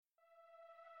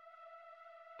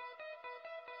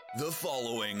The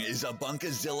following is a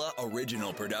Bunkazilla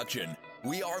original production.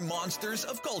 We are monsters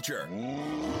of culture.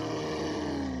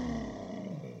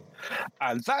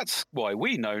 And that's why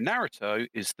we know Naruto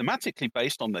is thematically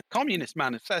based on the Communist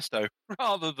Manifesto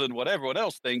rather than what everyone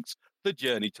else thinks, the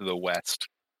Journey to the West.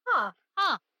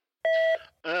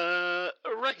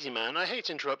 Raggedy Man, I hate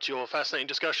to interrupt your fascinating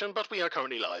discussion, but we are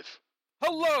currently live.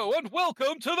 Hello and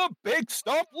welcome to the Big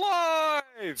Stomp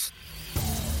Live!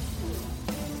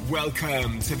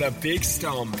 Welcome to the Big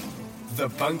Stomp, the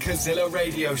Bunkazilla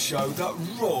radio show that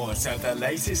roars at the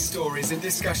latest stories and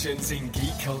discussions in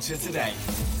geek culture today.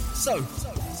 So,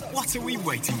 what are we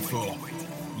waiting for?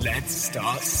 Let's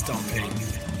start stomping.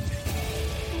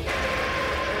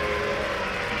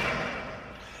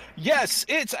 Yes,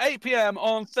 it's 8 p.m.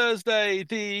 on Thursday,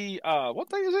 what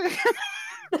day is it?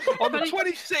 On the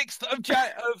 26th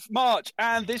of March,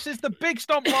 and this is the Big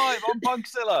Stomp Live on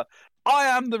Bunkzilla. I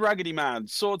am the Raggedy Man,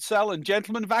 sword cell and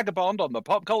gentleman vagabond on the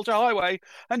pop culture highway,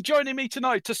 and joining me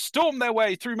tonight to storm their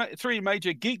way through three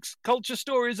major geeks culture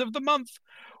stories of the month,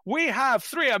 we have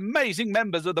three amazing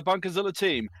members of the Bunkazilla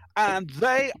team, and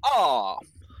they are...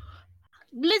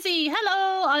 Lizzie,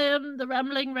 hello! I am the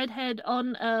rambling redhead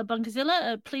on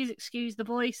Bunkazilla. Please excuse the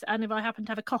voice, and if I happen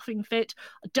to have a coughing fit,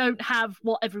 I don't have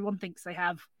what everyone thinks they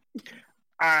have.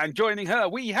 And joining her,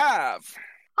 we have...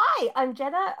 Hi, I'm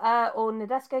Jenna, or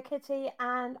Nadesco Kitty,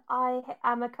 and I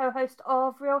am a co-host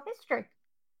of Real History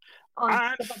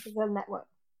on the Bunkazilla Network.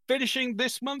 Finishing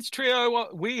this month's trio,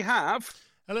 we have...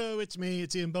 Hello, it's me,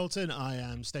 it's Ian Bolton. I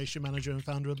am station manager and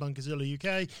founder of Bunkazilla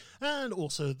UK, and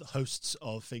also the hosts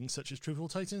of things such as Trivial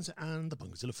Titans and the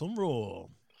Bunkazilla Fun Roar.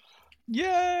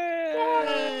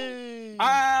 Yay!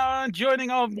 And joining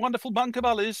our wonderful bunker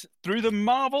bullies through the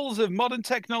marvels of modern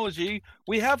technology,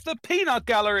 we have the Peanut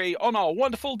Gallery on our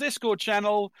wonderful Discord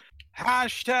channel, #the-bunker.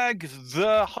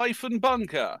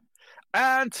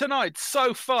 And tonight,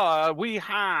 so far, we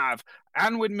have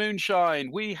Anwin Moonshine,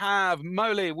 we have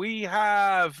Molly, we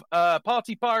have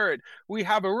Party Pirate, we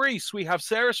have Arise, we have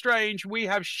Sarah Strange, we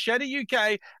have Sheddy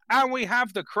UK, and we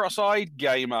have the Cross-Eyed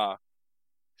Gamer.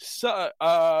 So,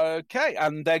 okay,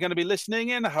 and they're going to be listening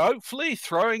in, hopefully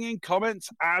throwing in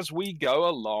comments as we go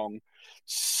along.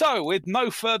 So, with no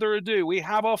further ado, we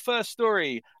have our first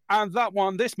story, and that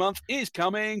one this month is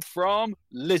coming from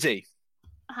Lizzie.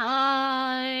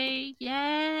 Hi,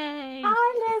 yay!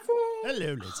 Hi, Lizzie!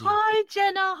 Hello, Lizzie. Hi,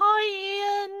 Jenna.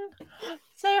 Hi, Ian.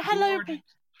 So, hello.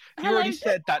 You already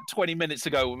said that 20 minutes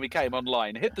ago when we came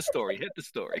online. Hit the story.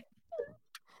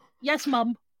 Yes,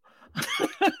 Mum.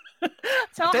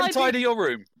 So, Then tidy your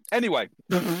room. Anyway.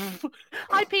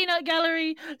 Hi, Peanut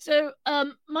Gallery. So,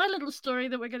 my little story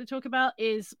that we're going to talk about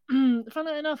is,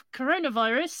 funnily enough,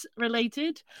 coronavirus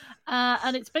related,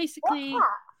 and it's basically.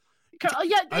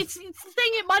 It's the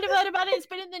thing. You might have heard about it. It's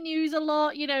been in the news a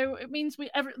lot. You know, it means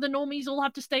the normies all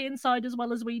have to stay inside as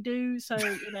well as we do. So,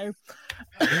 you know,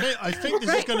 I think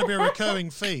this is going to be a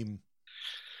recurring theme.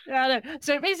 Yeah, I know.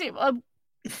 So basically,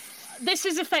 this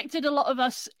has affected a lot of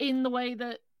us in the way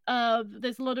that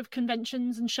there's a lot of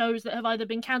conventions and shows that have either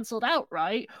been cancelled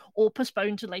outright or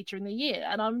postponed to later in the year.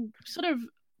 And I'm sort of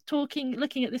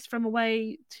looking at this from a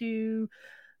way to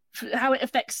how it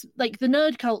affects like the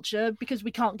nerd culture, because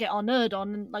we can't get our nerd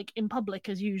on like in public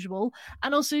as usual.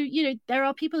 And also, you know, there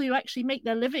are people who actually make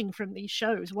their living from these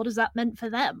shows. What has that meant for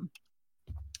them?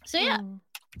 So yeah.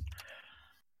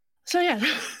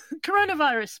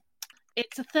 Coronavirus.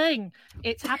 It's a thing.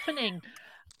 It's happening.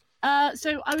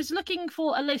 So I was looking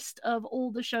for a list of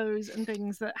all the shows and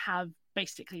things that have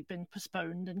basically been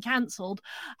postponed and cancelled.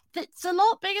 It's a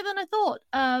lot bigger than I thought.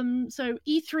 So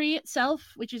E3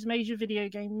 itself, which is a major video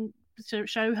game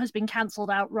show, has been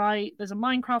cancelled outright. There's a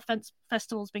Minecraft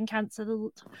festival's been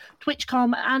cancelled.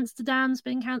 TwitchCon Amsterdam's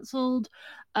been cancelled.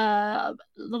 A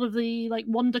lot of the like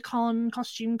WonderCon,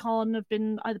 CostumeCon have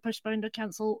been either postponed or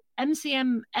cancelled.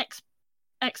 MCM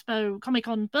Expo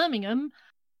Comic-Con Birmingham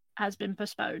has been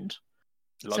postponed.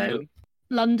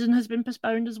 London has been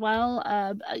postponed as well.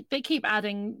 They keep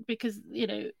adding because, you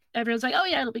know, everyone's like, oh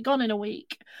yeah, it'll be gone in a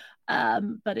week.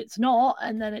 But it's not.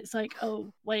 And then it's like,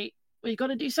 oh, wait, we've got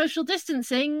to do social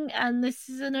distancing. And this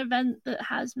is an event that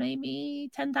has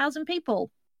maybe 10,000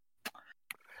 people.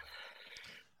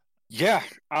 Yeah.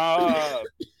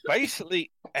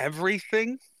 Basically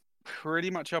everything pretty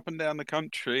much up and down the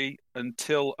country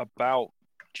until about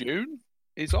June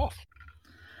is off.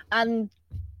 And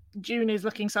June is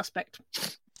looking suspect.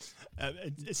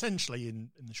 Essentially, in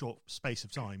the short space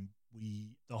of time, the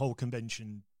whole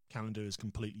convention calendar has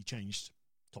completely changed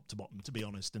top to bottom, to be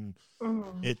honest, and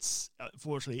it's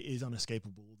fortunately it is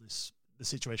unescapable. The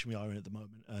situation we are in at the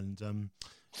moment, and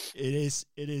It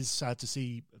is sad to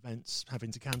see events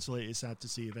having to cancel. It is sad to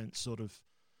see events sort of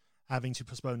having to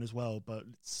postpone as well. But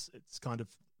it's kind of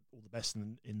all the best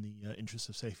in the interest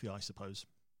of safety, I suppose.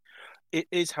 It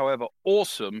is, however,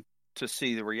 awesome to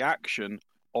see the reaction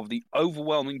of the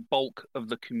overwhelming bulk of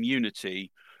the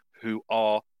community who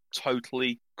are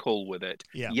totally cool with it.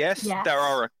 Yeah. Yes, there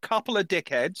are a couple of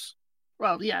dickheads.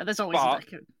 Well, yeah, there's always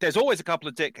a couple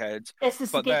of dickheads. It's the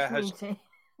ski community.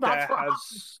 That's what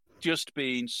has just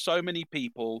been so many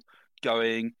people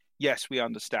going, yes, we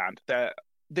understand.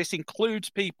 This includes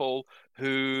people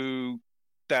who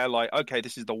they're like, okay,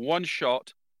 this is the one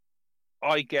shot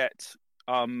I get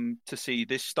to see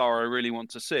this star I really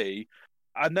want to see.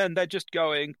 And then they're just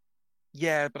going,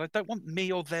 yeah, but I don't want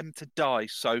me or them to die.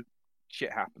 So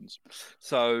shit happens.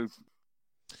 So,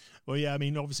 well, yeah, I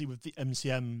mean, obviously with the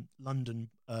MCM London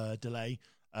delay,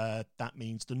 that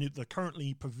means the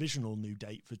currently provisional new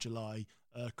date for July,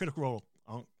 Critical Role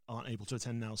aren't able to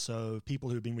attend now. So people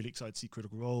who've been really excited to see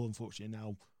Critical Role, unfortunately,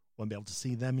 now won't be able to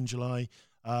see them in July.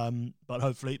 But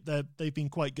hopefully they've been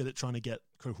quite good at trying to get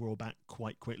Critical Role back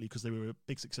quite quickly, because they were a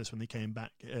big success when they came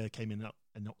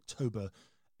in October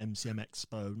MCM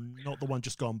Expo, not the one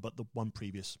just gone, but the one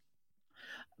previous.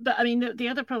 But I mean, the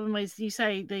other problem is, you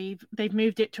say they've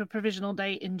moved it to a provisional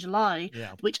date in July,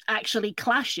 which actually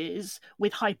clashes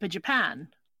with Hyper Japan.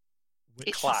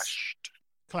 Clashed.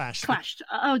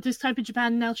 Oh, does Hyper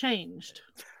Japan now changed?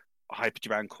 Hyper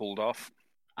Japan called off.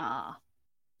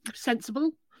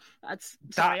 Sensible.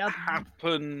 That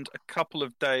happened a couple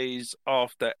of days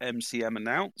after MCM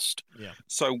announced. Yeah.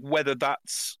 So whether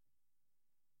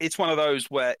it's one of those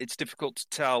where it's difficult to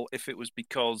tell if it was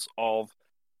because of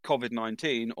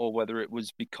COVID-19 or whether it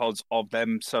was because of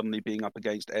them suddenly being up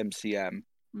against MCM.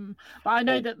 But I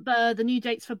know that the new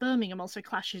dates for Birmingham also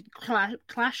clashed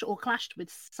with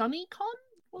SunnyCon.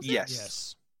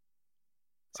 Yes.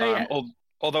 So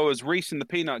although, as Reese in the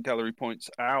Peanut Gallery points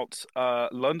out,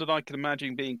 London, I can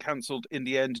imagine, being cancelled in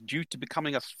the end due to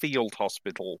becoming a field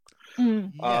hospital.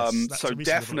 So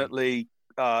definitely,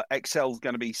 Excel's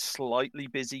going to be slightly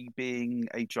busy being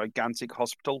a gigantic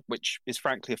hospital, which is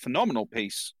frankly a phenomenal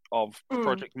piece of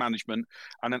project management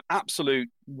and an absolute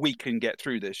we can get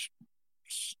through this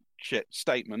shit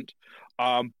statement.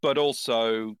 But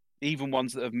also, even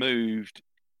ones that have moved,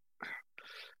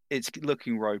 it's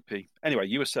looking ropey. Anyway,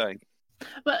 you were saying.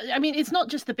 But I mean, it's not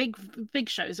just the big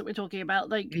shows that we're talking about.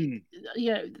 Like,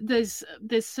 there's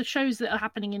shows that are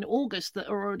happening in August that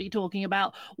are already talking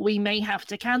about we may have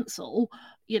to cancel.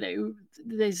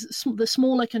 There's the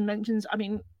smaller conventions. I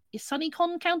mean, is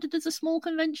SunnyCon counted as a small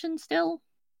convention still?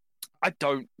 I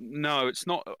don't know. It's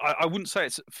not. I wouldn't say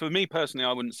it's, for me personally.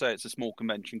 I wouldn't say it's a small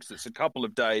convention because it's a couple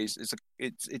of days.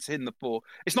 It's in the four.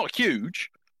 It's not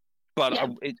huge. But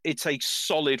it's a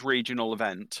solid regional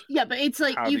event. Yeah, but it's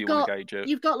like you've got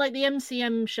like the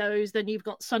MCM shows, then you've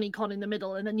got SunnyCon in the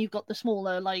middle, and then you've got the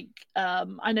smaller, like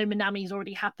I know Minami's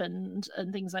already happened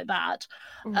and things like that,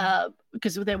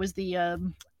 because there was the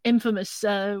infamous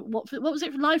what was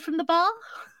it, Live from the Bar?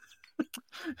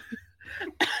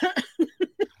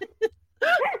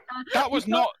 That was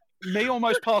not me.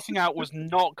 Almost passing out was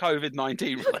not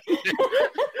COVID-19 related.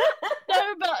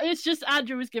 No, but it's just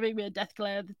Andrew was giving me a death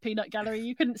glare at the Peanut Gallery.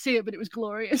 You couldn't see it, but it was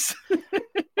glorious.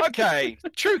 Okay,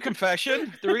 true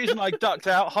confession. The reason I ducked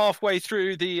out halfway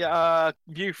through the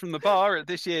view from the bar at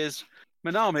this year's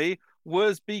Minami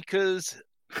was because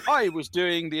I was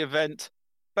doing the event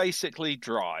basically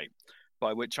dry,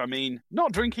 by which I mean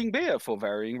not drinking beer for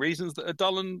varying reasons that are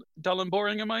dull and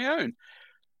boring on my own.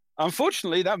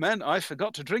 Unfortunately, that meant I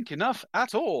forgot to drink enough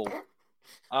at all.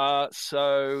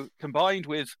 So combined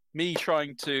with me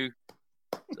trying to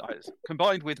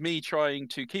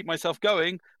keep myself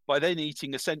going by then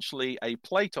eating essentially a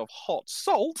plate of hot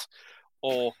salt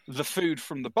or the food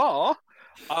from the bar,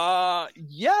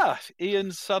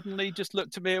 Ian suddenly just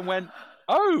looked at me and went,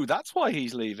 "Oh, that's why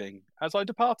he's leaving," as I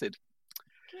departed.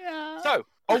 Yeah. So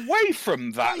away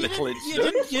from that little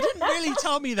incident, you didn't really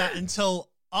tell me that until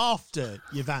after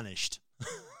you vanished.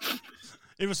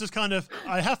 It was just kind of,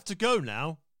 I have to go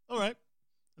now. All right.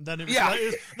 And then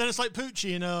it's like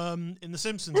Poochie in The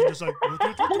Simpsons. Just like...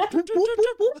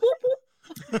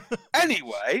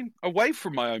 Anyway, away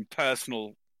from my own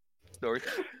personal story.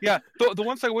 Yeah, the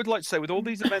one thing I would like to say, with all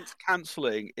these events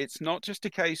cancelling, it's not just a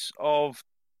case of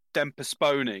them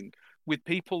postponing. With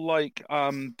people like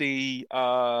the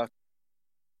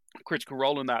Critical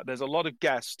Role and that, there's a lot of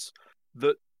guests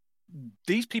that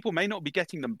these people may not be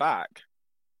getting them back.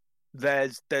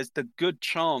 There's the good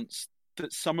chance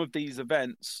that some of these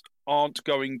events aren't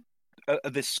going,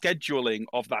 the scheduling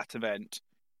of that event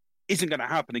isn't going to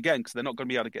happen again because they're not going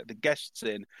to be able to get the guests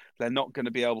in. They're not going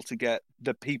to be able to get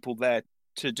the people there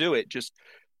to do it, just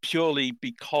purely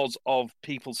because of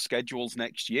people's schedules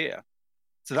next year.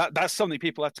 So that's something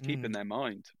people have to keep in their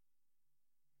mind.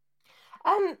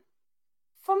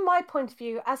 From my point of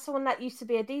view, as someone that used to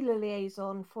be a dealer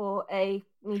liaison for a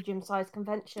medium-sized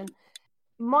convention,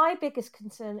 my biggest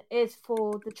concern is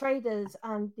for the traders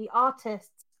and the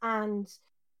artists and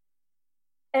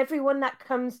everyone that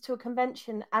comes to a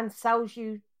convention and sells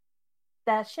you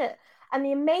their shit. And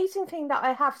the amazing thing that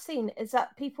I have seen is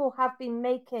that people have been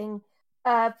making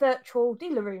virtual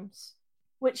dealer rooms,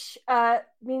 which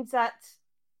means that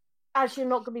as you're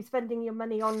not going to be spending your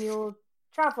money on your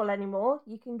travel anymore,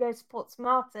 you can go support some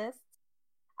artists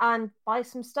and buy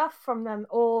some stuff from them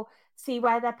or see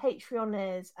where their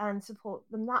Patreon is and support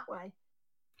them that way.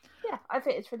 Yeah, I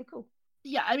think it's really cool.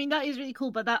 Yeah, I mean, that is really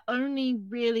cool, but that only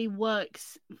really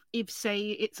works if, say,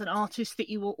 it's an artist that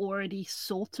you were already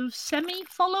sort of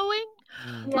semi-following.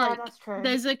 Yeah, that's true.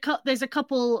 There's a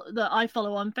couple that I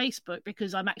follow on Facebook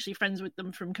because I'm actually friends with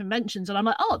them from conventions, and I'm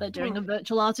like, oh, they're doing a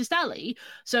virtual artist alley.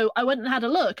 So I went and had a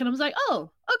look, and I was like, oh,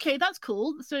 okay, that's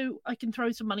cool. So I can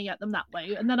throw some money at them that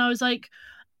way. And then I was like,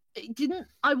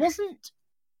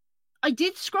 I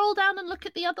did scroll down and look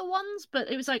at the other ones,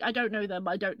 but it was like, I don't know them.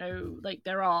 I don't know like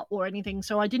their art or anything.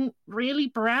 So I didn't really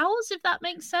browse, if that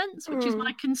makes sense, which is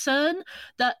my concern,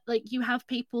 that like you have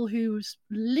people whose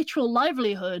literal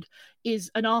livelihood is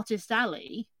an artist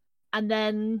alley. And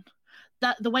then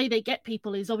that the way they get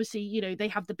people is obviously, you know, they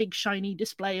have the big shiny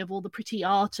display of all the pretty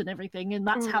art and everything. And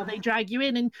that's how they drag you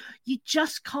in. And you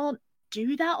just can't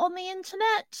do that on the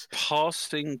internet.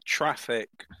 Passing traffic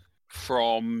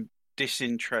from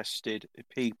disinterested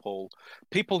people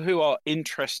who are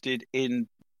interested in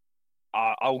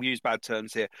I'll use bad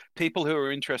terms here, people who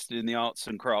are interested in the arts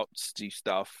and craftsy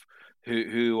stuff,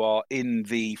 who are in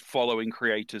the following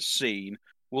creators scene,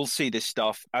 will see this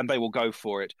stuff and they will go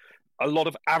for it. A lot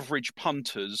of average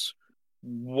punters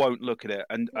won't look at it,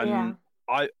 and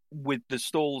I, with the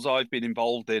stalls I've been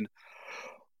involved in,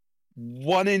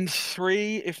 1 in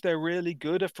 3, if they're really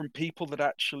good, are from people that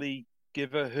actually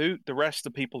give a hoot. The rest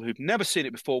are people who've never seen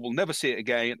it before, will never see it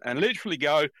again, and literally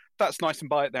go, that's nice, and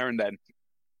buy it there and then.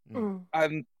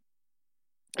 And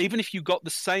even if you got the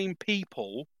same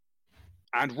people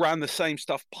and ran the same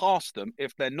stuff past them,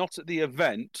 if they're not at the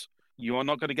event, you are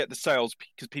not going to get the sales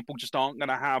because people just aren't going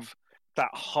to have that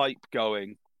hype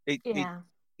going. It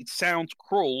sounds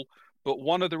cruel, but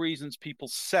one of the reasons people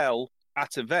sell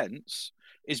at events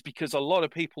is because a lot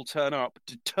of people turn up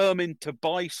determined to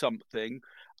buy something,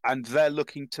 and they're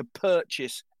looking to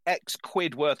purchase X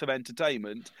quid worth of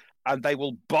entertainment, and they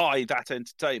will buy that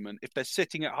entertainment. If they're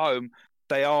sitting at home,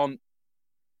 they aren't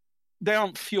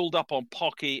fueled up on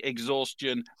pocky,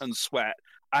 exhaustion, and sweat,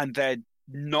 and they're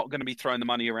not going to be throwing the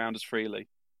money around as freely.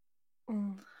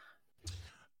 No,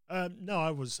 I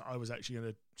was actually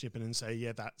going to chip in and say,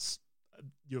 yeah, that's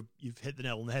you've hit the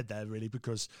nail on the head there, really,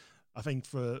 because I think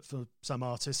for some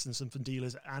artists and some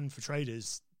dealers and for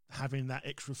traders, having that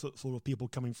extra footfall of people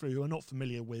coming through who are not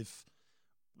familiar with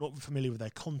their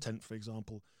content, for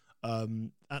example,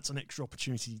 that's an extra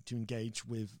opportunity to engage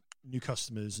with new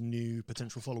customers, new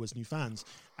potential followers, new fans.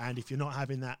 And if you're not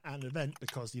having that at an event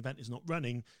because the event is not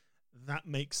running, that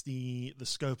makes the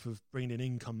scope of bringing in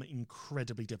income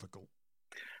incredibly difficult.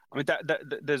 I mean, that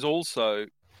there's also,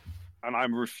 and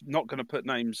I'm not going to put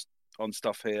names on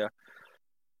stuff here,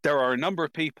 there are a number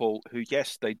of people who,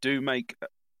 yes, they do make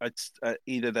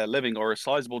either their living or a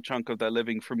sizable chunk of their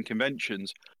living from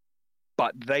conventions,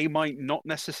 but they might not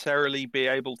necessarily be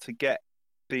able to get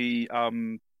the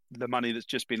money that's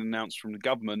just been announced from the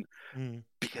government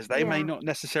because they may not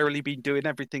necessarily be doing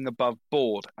everything above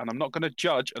board. And I'm not going to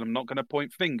judge and I'm not going to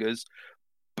point fingers,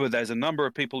 but there's a number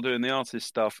of people doing the artist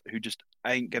stuff who just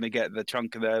ain't going to get the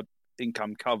chunk of their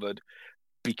income covered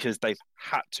because they've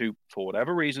had to, for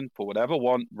whatever reason, for whatever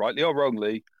want, rightly or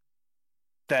wrongly,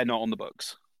 they're not on the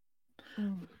books.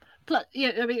 Plus,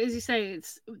 yeah, I mean, as you say,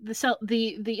 it's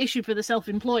the issue for the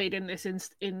self-employed in this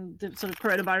in the sort of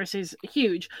coronavirus is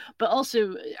huge, but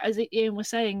also, as Ian was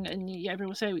saying, and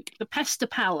everyone was saying, the pest to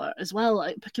power as well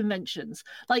at conventions.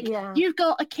 Like you've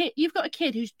got a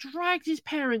kid who's dragged his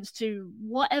parents to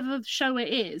whatever show it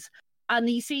is, and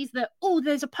he sees that, oh,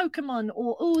 there's a Pokemon,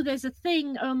 or oh, there's a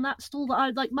thing on that stall that I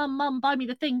like. Mum, buy me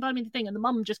the thing, and the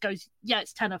mum just goes, yeah,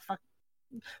 it's tenner,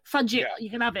 fudge it, you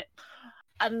can have it.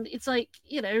 And it's like,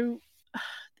 you know,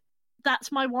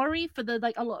 that's my worry for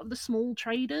a lot of the small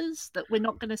traders, that we're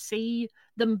not going to see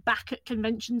them back at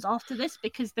conventions after this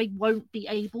because they won't be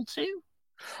able to.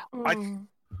 I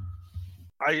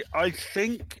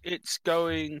think it's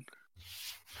going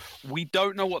We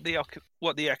don't know what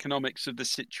the economics of the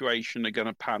situation are going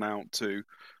to pan out to.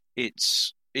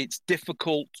 It's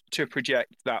difficult to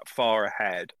project that far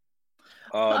ahead.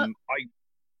 I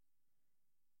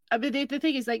mean, the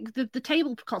thing is, like, the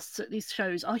table costs at these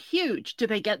shows are huge. Do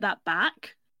they get that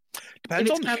back?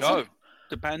 Depends on the show.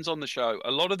 Depends on the show.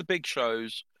 A lot of the big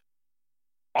shows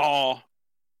are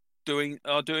doing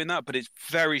that, but it's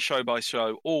very show by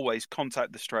show. Always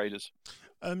contact the traders.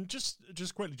 Just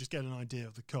quickly, just get an idea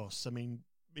of the costs. I mean,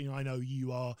 I know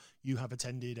you have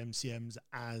attended MCMs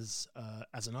as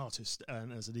an artist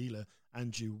and as a dealer.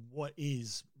 Andrew, what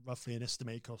is roughly an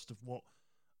estimated cost of what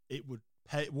it would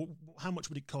pay? How much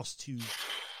would it cost to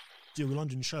do a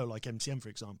London show like MCM, for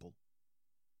example?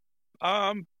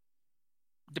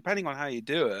 Depending on how you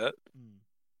do it,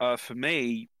 for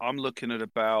me, I'm looking at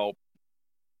about,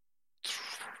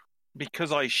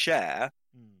 because I share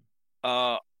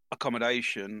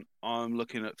accommodation, I'm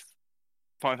looking at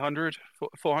 400,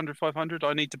 500.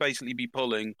 I need to basically be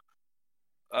pulling.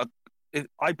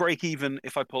 I break even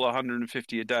if I pull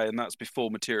 150 a day, and that's before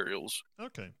materials.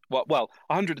 Okay. Well,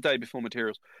 100 a day before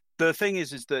materials. The thing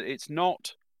is that it's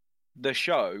not the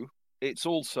show; it's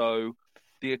also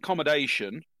the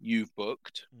accommodation you've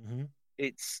booked. Mm-hmm.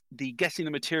 It's the getting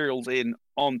the materials in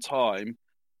on time,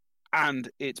 and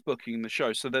it's booking the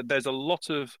show. So that there's a lot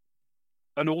of,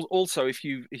 and also if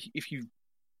you,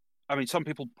 I mean, some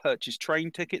people purchase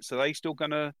train tickets. Are they still going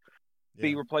to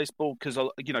be replaceable? Because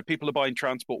people are buying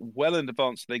transport well in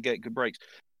advance, so they get good breaks.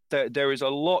 There is a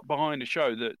lot behind the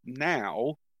show that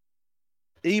now,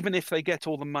 even if they get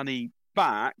all the money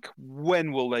back,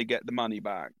 when will they get the money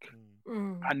back?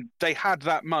 And they had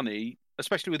that money,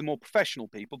 especially with the more professional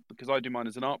people, because I do mine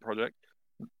as an art project.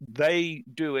 They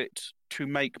do it to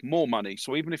make more money.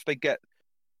 So even if they get,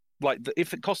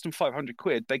 if it cost them 500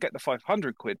 quid, they get the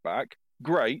 500 quid back.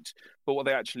 Great, but what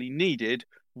they actually needed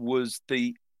was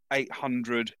the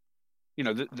 800,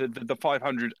 the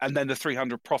 500, and then the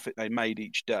 300 profit they made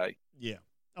each day. Yeah.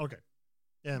 Okay.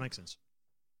 Yeah, that makes sense.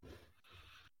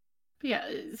 Yeah,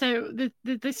 so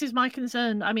this is my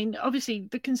concern. I mean, obviously,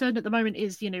 the concern at the moment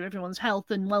is, everyone's health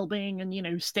and well-being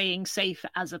and, staying safe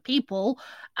as a people.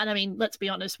 And I mean, let's be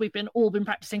honest, we've all been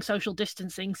practicing social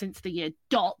distancing since the year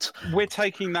dot. We're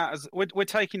taking that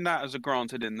as a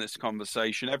granted in this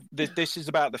conversation. This is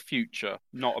about the future,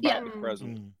 not about the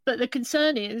present. But the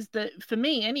concern is that, for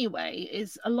me anyway,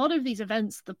 is a lot of these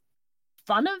events, the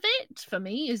fun of it for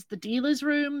me is the dealer's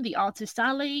room, the artist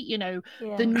alley,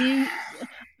 the new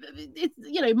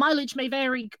mileage may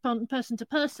vary from person to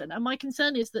person, and my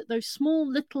concern is that those small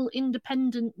little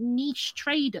independent niche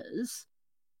traders,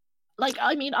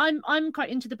 I'm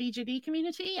quite into the BJD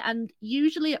community, and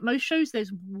usually at most shows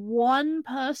there's one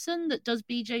person that does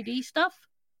BJD stuff,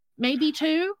 maybe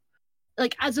two,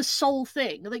 as a sole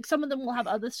thing. Some of them will have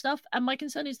other stuff, and my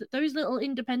concern is that those little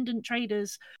independent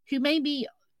traders who maybe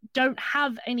don't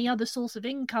have any other source of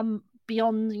income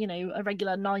beyond, a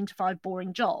regular 9-to-5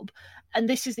 boring job, and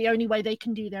this is the only way they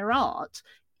can do their art.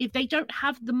 If they don't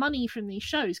have the money from these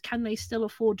shows, can they still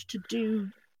afford to do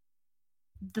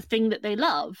the thing that they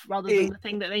love rather than the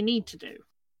thing that they need to do?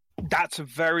 That's a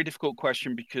very difficult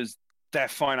question, because their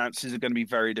finances are going to be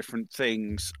very different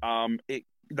things.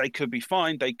 They could be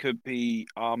fine, they could be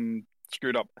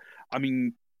screwed up. I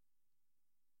mean,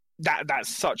 that's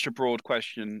such a broad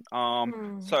question.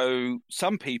 So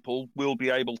some people will be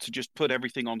able to just put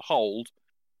everything on hold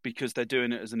because they're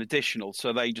doing it as an additional.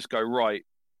 So they just go, right,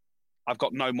 I've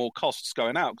got no more costs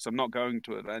going out because I'm not going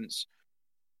to events.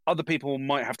 Other people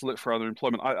might have to look for other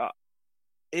employment.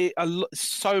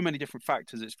 So many different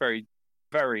factors. It's very,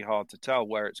 very hard to tell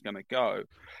where it's going to go.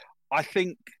 I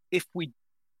think if we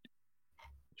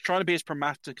try to be as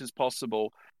pragmatic as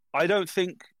possible, I don't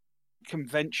think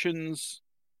conventions,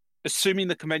 assuming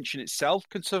the convention itself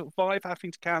can survive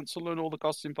having to cancel and all the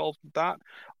costs involved with that,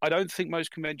 I don't think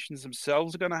most conventions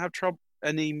themselves are going to have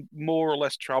any more or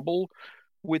less trouble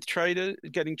with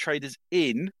getting traders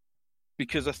in,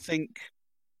 because I think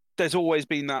there's always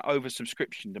been that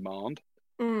oversubscription demand.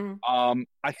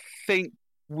 I think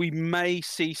we may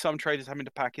see some traders having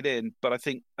to pack it in, but I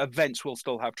think events will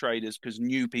still have traders because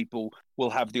new people will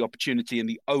have the opportunity and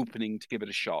the opening to give it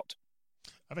a shot.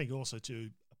 I think also, to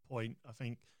a point,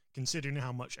 considering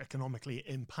how much economically it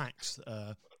impacts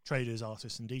traders,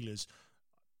 artists and dealers,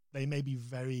 they may be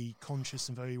very conscious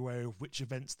and very aware of which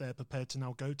events they're prepared to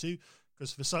now go to.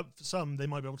 Because for some, they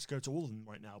might be able to go to all of them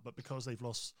right now, but because they've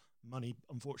lost money,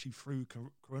 unfortunately, through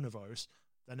coronavirus,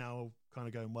 they're now kind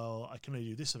of going, well, I can only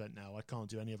do this event now. I can't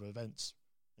do any other events.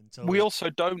 We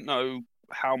also don't know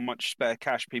how much spare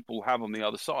cash people have on the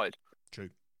other side. True.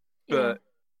 But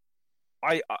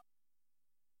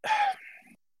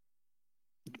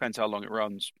depends how long it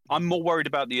runs. I'm more worried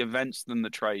about the events than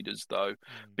the traders, though,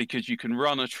 because you can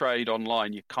run a trade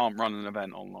online. You can't run an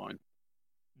event online.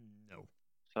 No.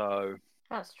 So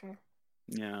That's true.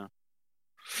 yeah.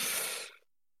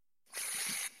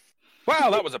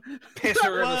 Wow, that was a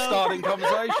pisser of a starting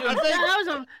conversation.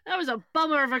 That was a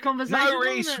bummer of a conversation. No,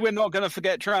 wasn't Reese, it? we're not going to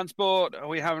forget transport.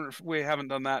 We haven't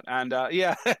done that. And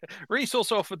yeah, Reese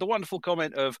also offered the wonderful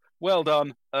comment of "well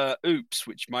done, oops,"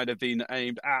 which might have been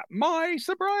aimed at my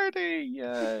sobriety.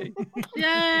 Yay! Yay!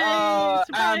 And Mark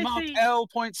sobriety. L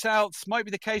points out might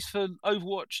be the case for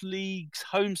Overwatch League's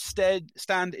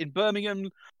stand in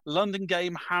Birmingham. London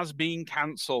game has been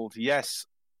cancelled. Yes.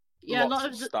 Yeah, lots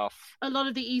of stuff. A lot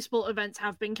of the esport events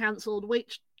have been cancelled,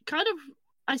 which kind of,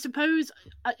 I suppose,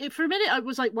 for a minute I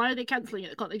was like, why are they cancelling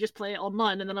it? Can't they just play it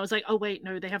online? And then I was like, oh wait,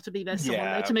 no, they have to be there someone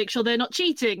there to make sure they're not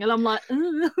cheating. And I'm like,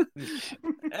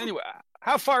 Anyway,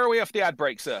 how far are we off the ad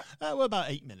break, sir? We're about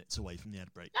 8 minutes away from the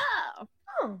ad break.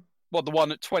 Oh. What, the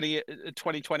one at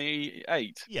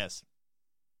 2028? Yes.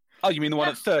 Oh, you mean the one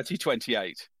at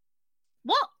 3028?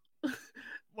 What?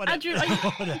 Whatever. Andrew,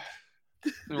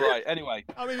 Right, anyway.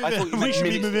 I mean, I thought you we meant should be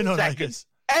minutes moving and on, I seconds.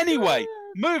 guess. Anyway,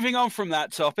 moving on from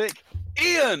that topic,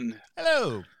 Ian!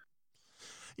 Hello.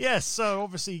 Yes, so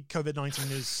obviously COVID-19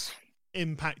 has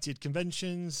impacted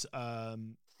conventions.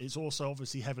 It's also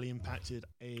obviously heavily impacted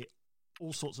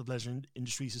all sorts of leisure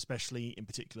industries, especially in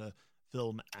particular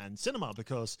film and cinema,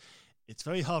 because it's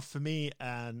very hard for me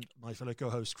and my fellow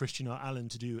co-host Christian or Alan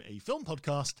to do a film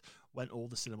podcast when all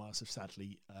the cinemas have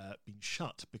sadly been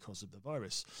shut because of the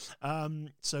virus.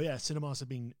 So yeah, cinemas have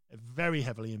been very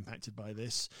heavily impacted by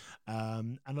this,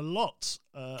 and a lot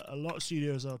of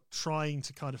studios are trying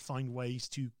to kind of find ways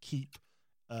to keep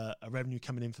a revenue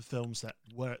coming in for films that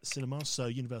were at cinemas. So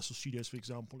Universal Studios, for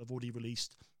example, have already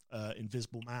released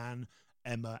Invisible Man,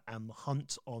 Emma, and The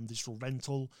Hunt on digital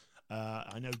rental.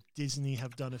 I know Disney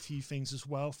have done a few things as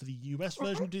well for the US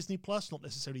version of Disney Plus, not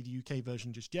necessarily the UK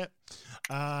version just yet.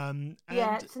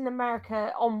 Yeah, it's in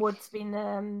America. Onward's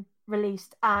been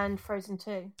released, and Frozen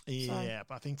 2. Yeah,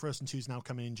 but I think Frozen 2 is now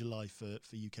coming in July for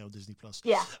UK on Disney Plus.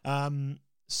 Yeah.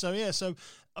 So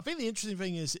I think the interesting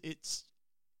thing is it's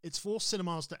forced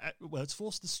cinemas to, well, it's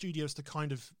forced the studios to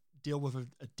kind of deal with a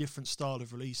different style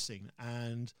of releasing,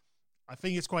 and I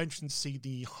think it's quite interesting to see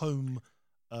the home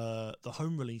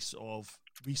release of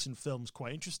recent films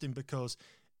quite interesting, because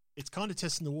it's kind of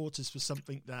testing the waters for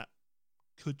something that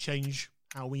could change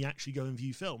how we actually go and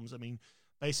view films. I mean,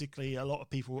 basically, a lot of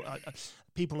people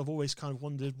have always kind of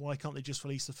wondered, why can't they just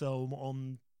release the film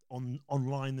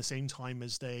online the same time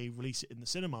as they release it in the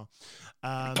cinema?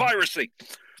 Piracy.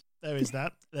 There is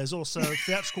that. There's also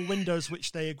theatrical windows,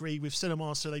 which they agree with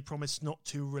cinemas, so they promise not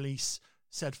to release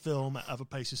said film at other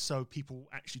places, so people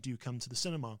actually do come to the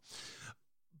cinema.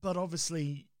 But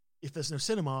obviously, if there's no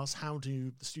cinemas, how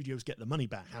do the studios get the money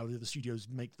back? How do the studios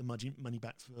make the money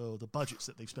back for the budgets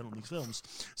that they've spent on these films?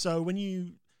 So when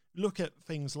you look at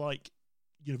things like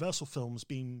Universal films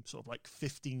being sort of like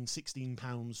 £15,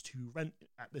 £16 to rent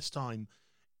at this time,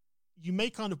 you may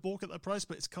kind of balk at that price,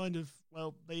 but it's kind of,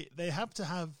 well, they have to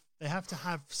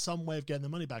have some way of getting the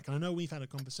money back. And I know we've had a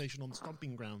conversation on the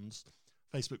Stomping Grounds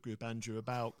Facebook group, Andrew,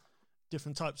 about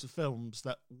different types of films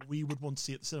that we would want to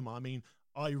see at the cinema. I mean,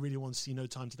 I really want to see No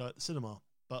Time to Die at the cinema,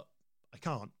 but I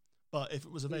can't. But if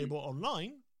it was available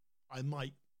online, I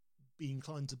might be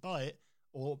inclined to buy it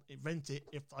or rent it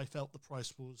if I felt the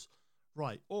price was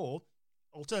right. Or,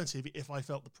 alternatively, if I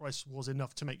felt the price was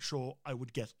enough to make sure I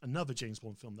would get another James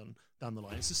Bond film down the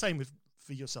line. It's the same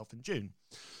for yourself in June.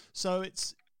 So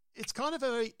it's kind of a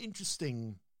very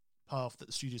interesting path that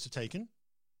the studios have taken.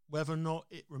 Whether or not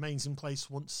it remains in place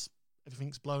once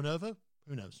everything's blown over,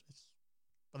 who knows?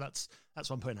 But that's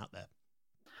what I'm putting out there.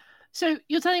 So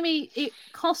you're telling me it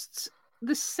costs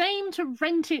the same to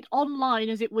rent it online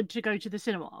as it would to go to the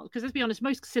cinema? Because let's be honest,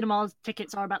 most cinemas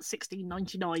tickets are about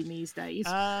 $16.99 these days.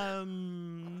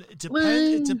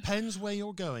 It depends where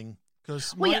you're going.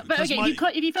 If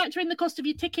you factor in the cost of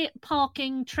your ticket,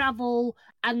 parking, travel,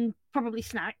 and probably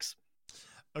snacks.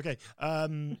 Okay.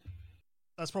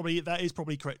 That is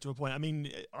probably correct to a point. I mean,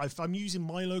 if I'm using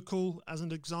my local as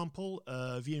an example,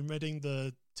 Via in Reading,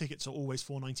 the tickets are always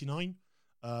 $4.99.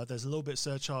 There's a little bit of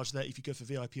surcharge there if you go for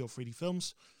VIP or 3D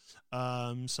films. So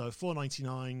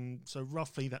 $4.99. So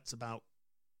roughly that's about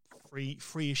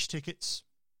free-ish tickets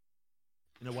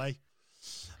in a way.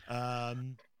 So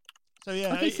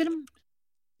yeah. Okay,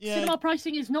 cinema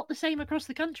pricing is not the same across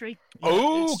the country.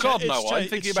 Oh God, no! I'm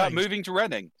thinking about moving to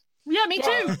Reading. Yeah, me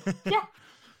too. Yeah.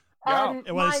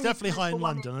 Well, it's definitely high in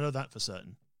London. I know that for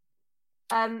certain.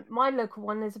 My local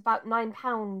one is about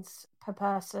 £9 per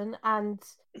person, and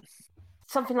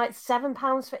something like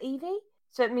 £7 for Evie.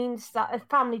 So it means that a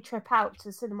family trip out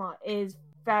to cinema is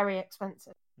very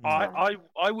expensive. I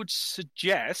would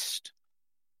suggest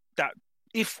that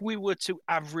if we were to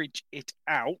average it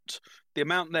out, the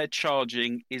amount they're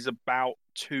charging is about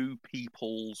 2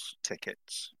 people's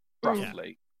tickets,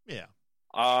 roughly. Yeah.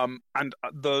 And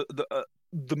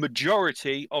the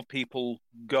majority of people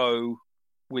go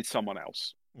with someone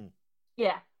else.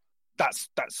 Yeah. That's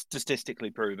statistically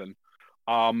proven.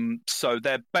 So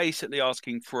they're basically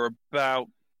asking for about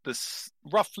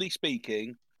roughly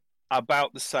speaking,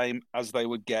 about the same as they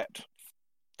would get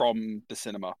from the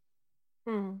cinema.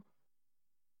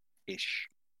 Ish.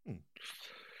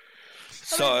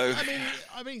 So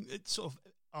I mean, it sort of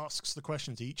asks the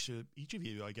question to each of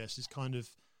you, I guess, is kind of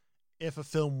if a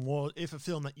film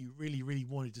that you really, really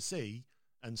wanted to see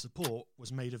and support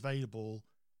was made available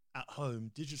at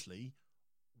home digitally,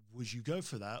 would you go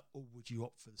for that, or would you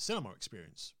opt for the cinema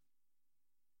experience?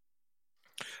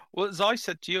 Well, as I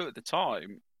said to you at the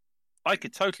time, I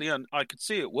could I could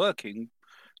see it working,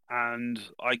 and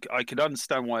I could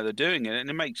understand why they're doing it, and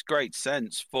it makes great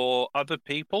sense for other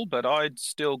people. But I'd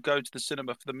still go to the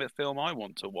cinema for the film I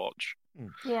want to watch.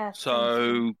 Yeah.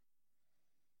 So,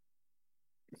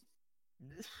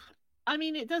 I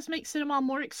mean, it does make cinema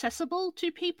more accessible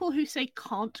to people who say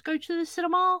can't go to the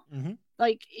cinema. Mm-hmm.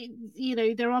 Like,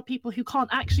 there are people who can't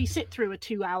actually sit through a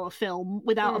 2-hour film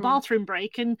without a bathroom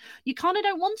break, and you kind of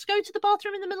don't want to go to the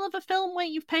bathroom in the middle of a film where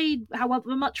you've paid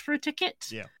however much for a ticket.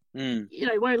 Yeah.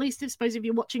 Where at least, I suppose, if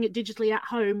you're watching it digitally at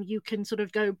home, you can sort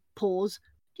of go pause.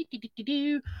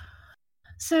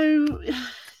 So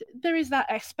there is that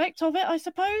aspect of it, I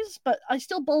suppose, but I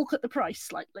still balk at the price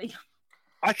slightly.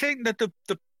 I think that the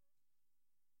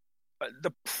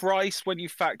price, when you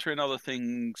factor in other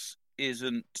things,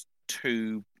 isn't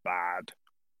too bad,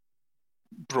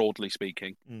 broadly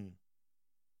speaking.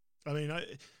 I mean,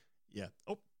 yeah.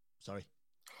 Oh, sorry.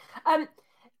 I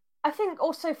think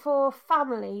also for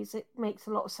families, it makes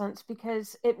a lot of sense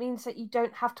because it means that you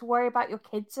don't have to worry about your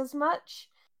kids as much,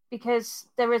 because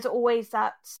there is always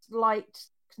that slight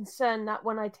concern that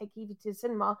when I take Evie to the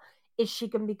cinema, is she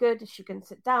going to be good? Is she going to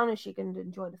sit down? Is she going to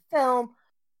enjoy the film?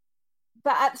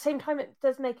 But at the same time, it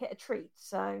does make it a treat.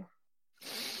 So,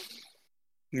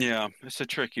 yeah, it's a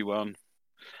tricky one.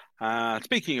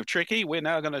 Speaking of tricky, we're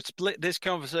now going to split this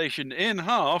conversation in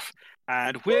half,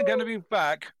 and we're going to be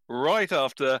back right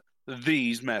after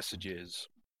these messages.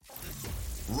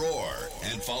 Roar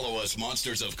and follow us,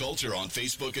 Monsters of Culture, on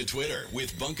Facebook and Twitter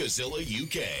with Bunkazilla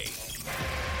UK.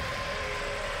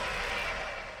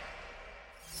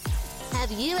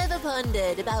 Have you ever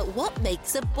pondered about what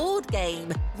makes a board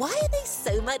game? Why are they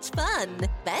so much fun?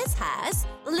 Bez has.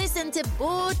 Listen to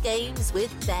Board Games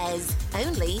with Bez,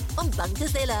 only on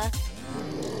Bunkazilla.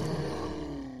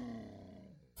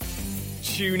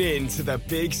 Tune in to The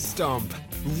Big Stomp,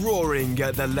 roaring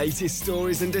at the latest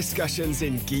stories and discussions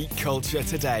in geek culture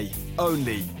today,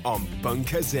 only on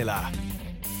Bunkazilla.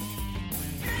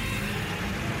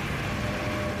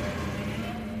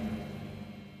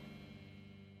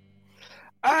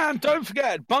 And don't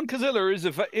forget, Bunkazilla is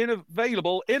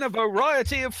available in a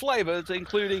variety of flavors,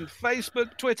 including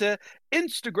Facebook, Twitter,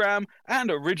 Instagram,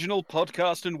 and original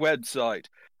podcast and website.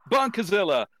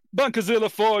 Bunkazilla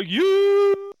for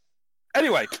you!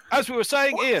 Anyway, as we were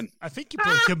saying, Ian. I think you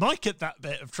broke your mic at that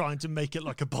bit of trying to make it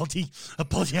like a body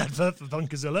advert for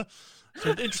Bunkazilla. It's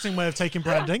an interesting way of taking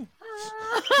branding.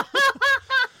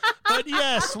 But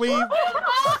yes, well,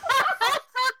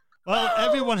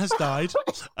 everyone has died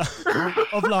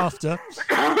of laughter.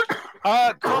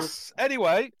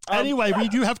 Anyway, we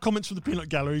do have comments from the Peanut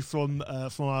Gallery from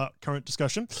our current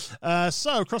discussion.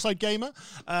 So, Cross-Eyed Gamer,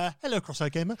 hello,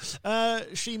 Cross-Eyed Gamer.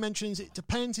 She mentions it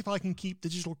depends if I can keep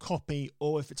digital copy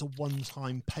or if it's a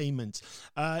one-time payment.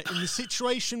 In the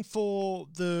situation for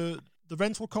the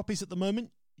rental copies at the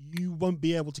moment, you won't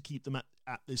be able to keep them at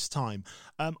this time.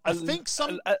 I think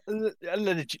some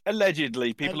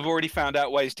allegedly people have already found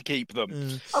out ways to keep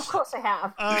them. Of course they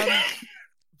have.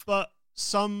 But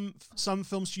some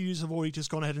film studios have already just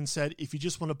gone ahead and said, if you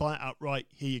just want to buy it outright,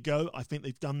 here you go. I think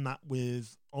they've done that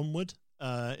with Onward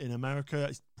in America.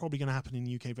 It's probably going to happen in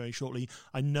the UK very shortly.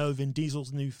 I know Vin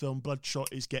Diesel's new film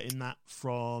Bloodshot is getting that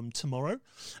from tomorrow,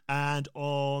 and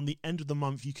on the end of the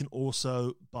month you can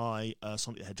also buy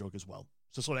Sonic the Hedgehog as well.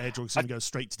 So Sonic the Hedgehog's going to go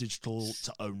straight to digital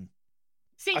to own.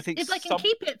 See, if they can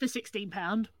keep it for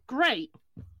 £16, great.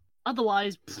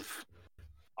 Otherwise,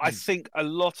 I think a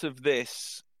lot of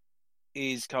this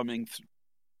is coming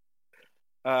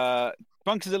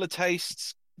Bunkazilla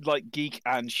tastes like geek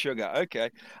and sugar. Okay.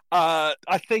 I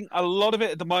think a lot of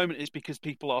it at the moment is because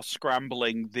people are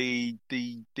scrambling. The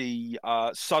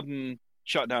sudden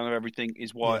shutdown of everything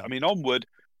is why. Yeah. I mean, Onward,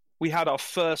 we had our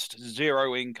first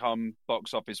zero income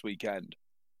box office weekend,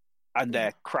 and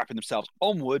they're crapping themselves.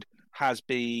 Onward has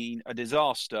been a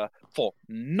disaster for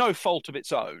no fault of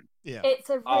its own. Yeah. It's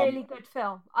a really good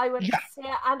film. I went Yeah. to see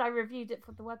it and I reviewed it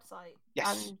for the website.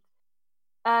 Yes.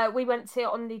 And we went to see it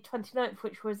on the 29th,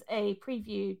 which was a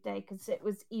preview day because it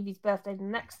was Evie's birthday the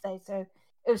next day. So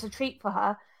it was a treat for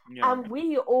her. Yeah. And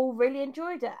we all really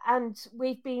enjoyed it. And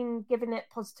we've been giving it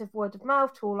positive word of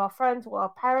mouth to all our friends, all our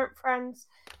parent friends.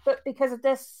 But because of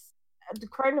this, the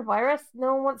coronavirus,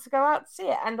 no one wants to go out to see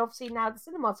it. And obviously now the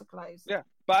cinemas are closed. Yeah.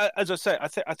 But as I say, I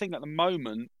think at the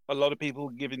moment, a lot of people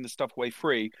are giving the stuff away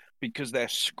free because they're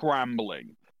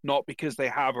scrambling, not because they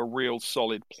have a real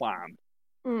solid plan.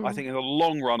 I think in the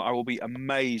long run, I will be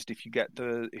amazed if you get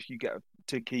to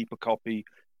keep a copy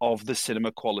of the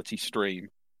cinema quality stream.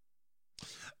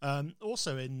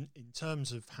 Also, in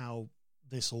terms of how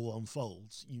this all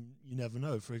unfolds, you never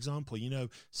know. For example,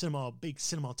 big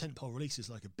cinema tentpole releases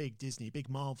like a big Disney, big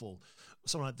Marvel,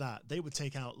 something like that. They would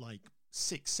take out like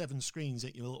 6-7 screens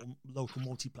at your local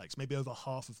multiplex, maybe over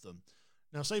half of them.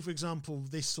 Now, say for example,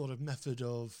 this sort of method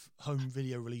of home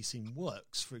video releasing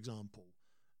works. For example,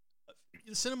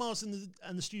 the cinemas and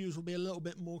the studios will be a little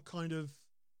bit more kind of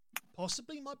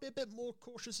might be a bit more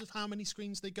cautious of how many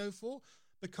screens they go for,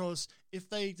 because if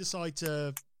they decide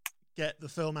to get the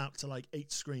film out to like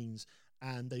 8 screens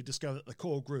and they discover that the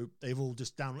core group they will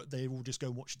just go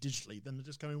and watch it digitally, then they're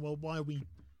just going, well, why are we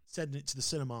sending it to the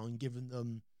cinema and giving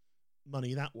them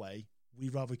money that way?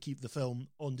 We'd rather keep the film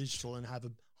on digital and have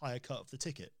a higher cut of the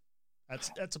ticket.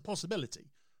 That's a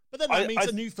possibility. But then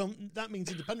that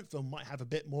means independent film might have a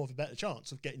bit more of a better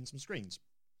chance of getting some screens.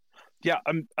 Yeah,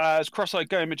 as Cross-Eyed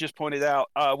Gamer just pointed out,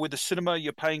 with the cinema,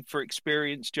 you're paying for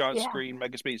experience, giant screen,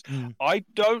 mega speakers. I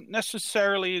don't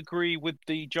necessarily agree with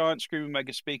the giant screen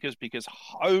mega speakers because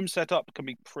home setup can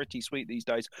be pretty sweet these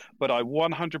days. But I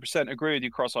 100% agree with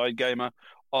you, Cross-Eyed Gamer,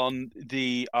 on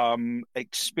the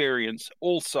experience.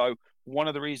 Also, one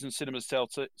of the reasons cinemas sell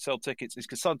tickets is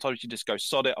because sometimes you just go,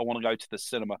 sod it, I want to go to the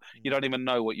cinema. You don't even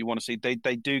know what you want to see. They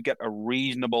do get a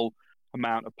reasonable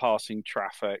amount of passing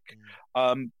traffic.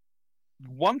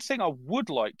 One thing I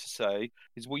would like to say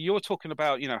is, well, you're talking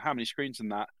about, how many screens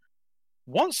and that.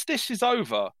 Once this is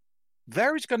over,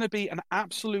 there is going to be an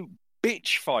absolute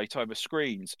bitch fight over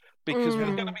screens because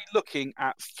we're going to be looking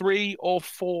at 3 or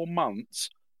 4 months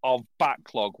of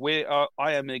backlog.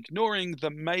 I am ignoring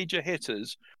the major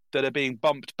hitters that are being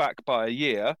bumped back by a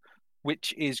year,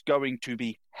 which is going to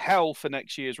be hell for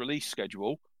next year's release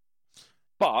schedule.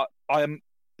 But I am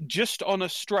just on a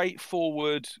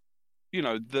straightforward,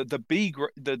 the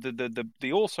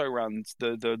also runs,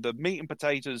 the meat and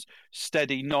potatoes,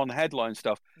 steady non-headline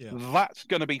stuff. Yeah. That's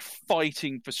going to be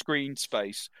fighting for screen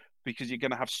space because you're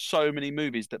going to have so many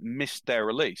movies that missed their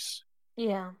release.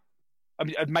 Yeah. I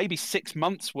mean, maybe 6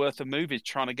 months worth of movies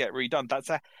trying to get redone. That's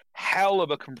a hell of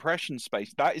a compression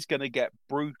space. That is going to get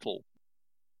brutal.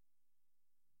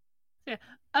 Yeah.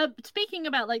 Speaking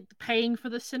about like paying for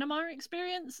the cinema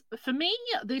experience, for me,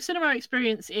 the cinema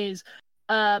experience is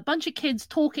a bunch of kids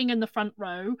talking in the front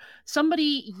row,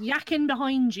 somebody yakking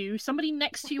behind you, somebody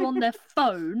next to you on their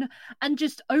phone, and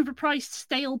just overpriced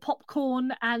stale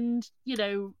popcorn and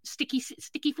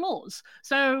sticky floors.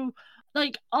 So,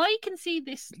 like, I can see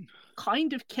this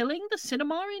kind of killing the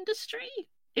cinema industry.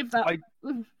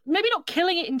 Maybe not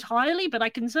killing it entirely, but I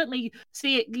can certainly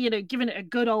see it, giving it a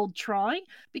good old try.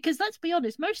 Because let's be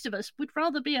honest, most of us would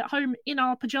rather be at home in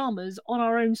our pajamas on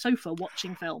our own sofa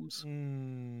watching films. I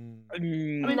mean,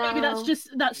 maybe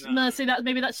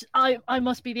I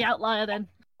must be the outlier then.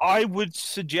 I would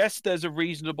suggest there's a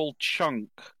reasonable chunk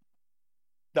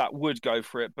that would go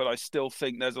for it, but I still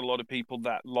think there's a lot of people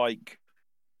that like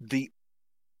the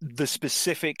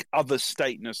specific other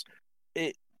stateness.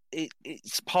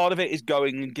 It's part of it is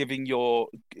going and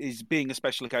being a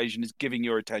special occasion, is giving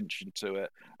your attention to it,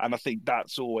 and I think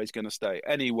that's always going to stay.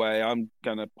 Anyway, I'm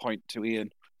going to point to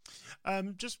Ian.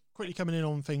 Just quickly coming in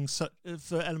on things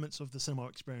for elements of the cinema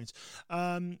experience.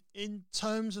 In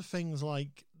terms of things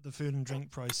like the food and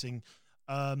drink pricing,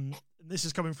 this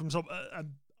is coming from some,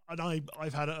 and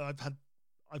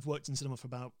I've worked in cinema for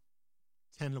about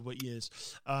 10 years.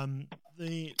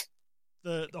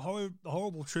 The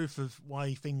horrible truth of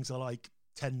why things are like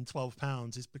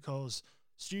 £10-12 is because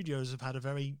studios have had a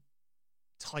very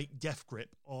tight death grip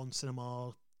on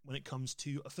cinema when it comes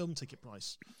to a film ticket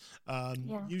price.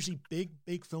 Usually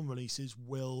big film releases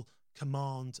will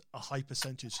command a high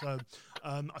percentage. So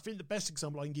I think the best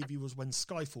example I can give you was when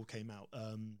Skyfall came out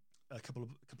a couple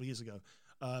of years ago.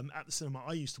 At the cinema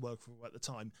I used to work for at the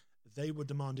time, they were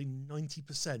demanding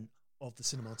 90% of the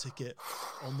cinema ticket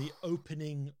on the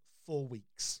opening 4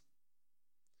 weeks.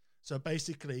 So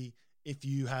basically, if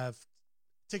you have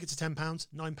tickets of £10,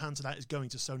 £9 of that is going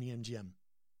to Sony MGM,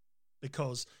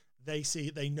 because they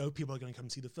know people are going to come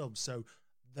see the film. So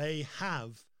they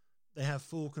have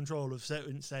full control of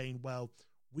saying, well,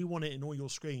 we want it in all your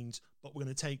screens, but we're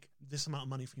going to take this amount of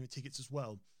money from your tickets as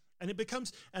well.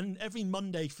 And every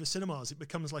Monday for cinemas, it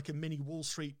becomes like a mini Wall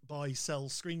Street buy, sell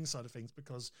screen side of things,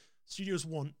 because studios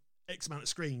want X amount of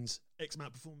screens, X amount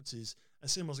of performances,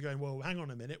 and cinemas are going, well, hang on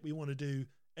a minute, we want to do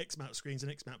X amount of screens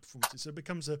and X amount of performances. So it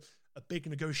becomes a big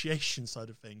negotiation side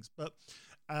of things. But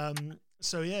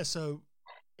so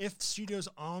if studios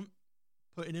aren't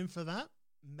putting in for that,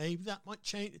 maybe that might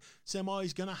change. Cinema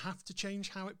is going to have to change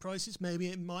how it prices. Maybe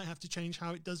it might have to change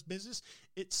how it does business.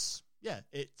 It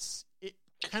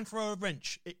can throw a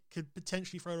wrench. It could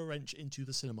potentially throw a wrench into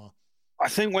the cinema. I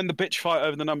think when the bitch fight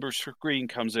over the number of screen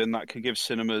comes in, that could give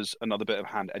cinemas another bit of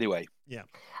hand. Anyway. Yeah.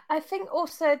 I think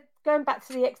also, going back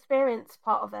to the experience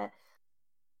part of it,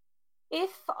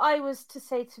 if I was to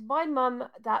say to my mum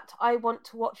that I want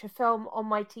to watch a film on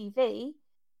my TV,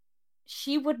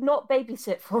 she would not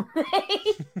babysit for me.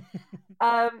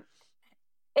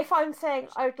 If I'm saying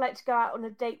I would like to go out on a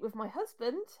date with my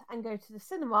husband and go to the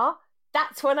cinema,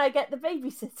 that's when I get the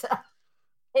babysitter.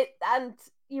 And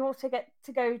you also get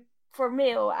to go for a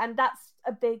meal, and that's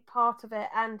a big part of it.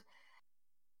 And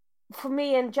for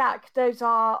me and Jack, those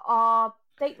are our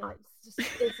date nights.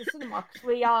 It's the cinema, because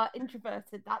we are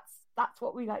introverted. That's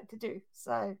what we like to do.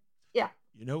 So, yeah.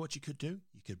 You know what you could do?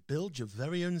 You could build your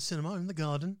very own cinema in the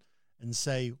garden and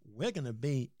say, we're going to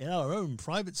be in our own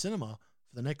private cinema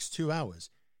for the next 2 hours.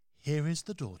 Here is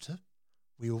the daughter.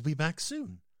 We will be back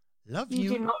soon. Love you.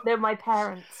 You do not know my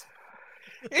parents.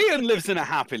 Ian lives in a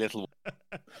happy little...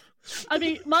 I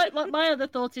mean, my other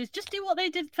thought is just do what they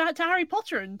did to Harry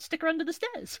Potter and stick her under the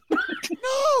stairs.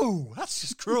 No, that's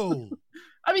just cruel.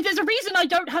 I mean, there's a reason I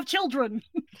don't have children.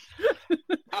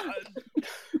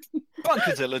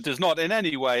 Bunkerzilla does not in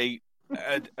any way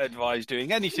advise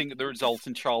doing anything that results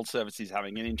in child services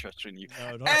having an interest in you.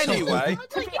 No, anyway,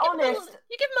 to be honest,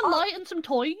 you give them a light and some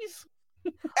toys.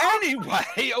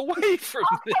 Anyway, away from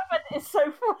this. It's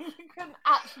so funny you couldn't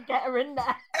actually get her in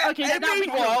there. Okay,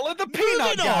 meanwhile, at the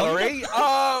Peanut Gallery,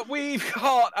 we've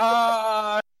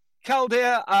got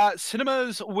Kaldare.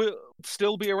 Cinemas will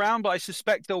still be around, but I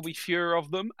suspect there'll be fewer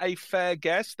of them. A fair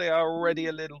guess. They are already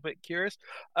a little bit curious.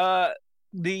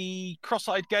 The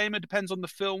cross-eyed gamer depends on the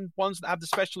film. Ones that have the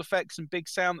special effects and big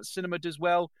sound that cinema does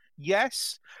well,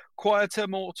 yes. Quieter,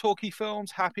 more talky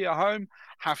films, happy at home.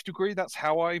 Have to agree, that's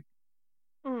how I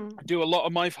do a lot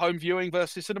of my home viewing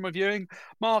versus cinema viewing.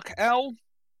 Mark L.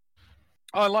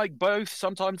 I like both.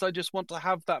 Sometimes I just want to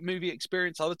have that movie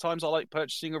experience. Other times I like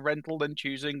purchasing a rental, then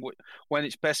choosing when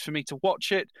it's best for me to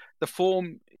watch it. The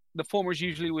former is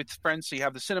usually with friends, so you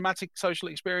have the cinematic social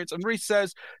experience. And Reese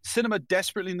says, cinema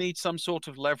desperately needs some sort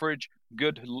of leverage.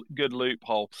 Good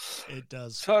loophole. It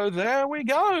does. So there we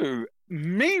go.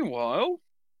 Meanwhile,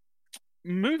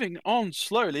 moving on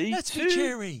slowly Let's to be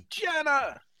cheery.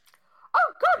 Jenna.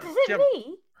 Oh, God, is it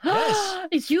me? Yes.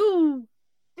 It's you.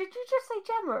 Did you just say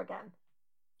Gemma again?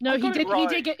 No, he did. right.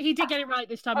 He did get it right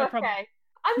this time. I promise. Okay.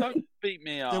 Don't beat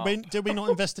me up. Did we not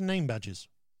invest in name badges?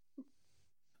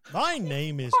 My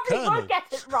name is Probably Colonel. won't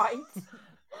get it right.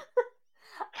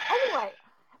 Anyway,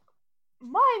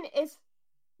 mine is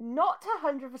not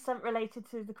 100% related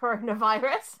to the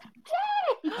coronavirus.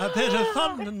 Yay! A bit of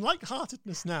fun and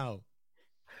lightheartedness now.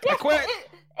 Yes, quit.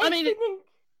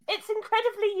 It's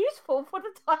incredibly useful for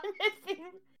the time it's been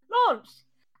launched.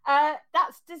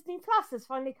 That's Disney Plus has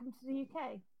finally come to the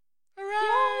UK.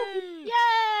 Hooray! Yay!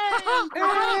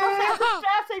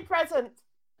 Birthday present.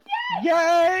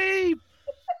 Yay!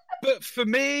 But for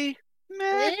me,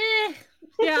 meh.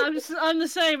 Yeah, I'm the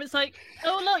same. It's like,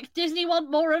 oh look, Disney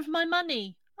want more of my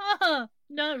money.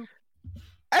 No.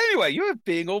 Anyway, you're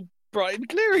being all bright and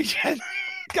clear, Jen.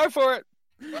 Go for it.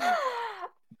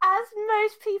 As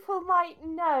most people might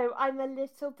know, I'm a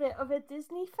little bit of a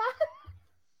Disney fan.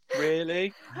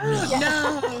 Really?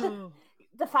 No.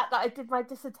 The fact that I did my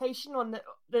dissertation on the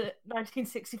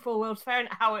 1964 World's Fair and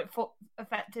how it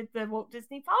affected the Walt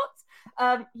Disney parks.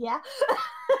 Yeah.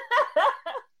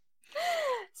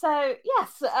 So,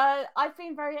 yes, I've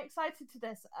been very excited to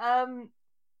this. I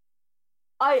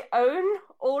own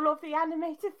all of the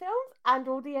animated films and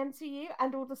all the MCU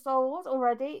and all the Star Wars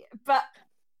already, but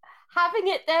having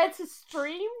it there to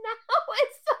stream now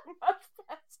is so much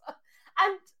better.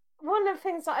 And one of the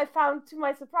things that I found to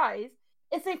my surprise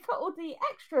is they put all the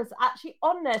extras actually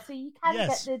on there, so you can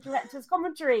get the director's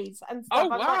commentaries and stuff.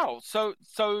 Oh, wow. So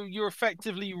you're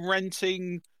effectively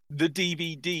renting the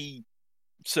DVD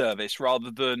service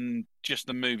rather than just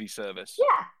the movie service.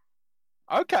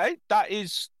 Yeah. Okay, that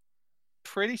is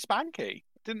pretty spanky.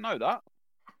 Didn't know that.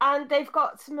 And they've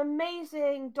got some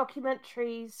amazing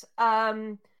documentaries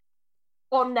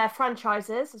on their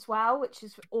franchises as well, which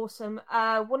is awesome.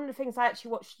 One of the things I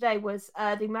actually watched today was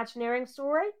the Imagineering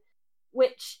story,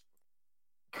 which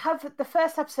covered the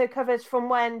first episode covers from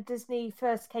when Disney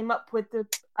first came up with the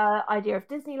idea of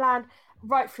Disneyland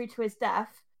right through to his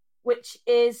death, which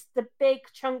is the big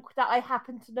chunk that I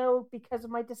happen to know because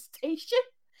of my dissertation.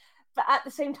 But at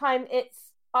the same time,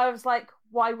 I was like,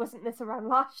 why wasn't this around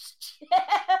last year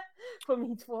for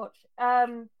me to watch?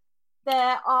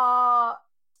 There are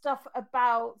stuff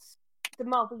about the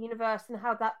Marvel Universe and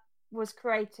how that was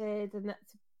created, and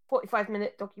that's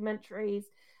 45-minute documentaries.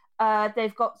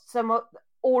 They've got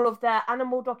all of their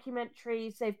animal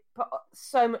documentaries. They've put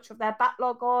so much of their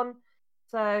backlog on.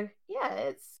 So, yeah,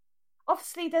 it's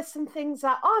obviously there's some things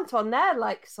that aren't on there,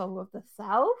 like Song of the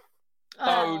South.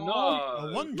 Oh no!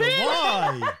 I wonder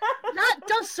why. That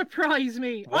does surprise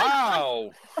me.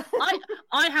 Wow!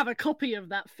 I have a copy of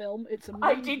that film. It's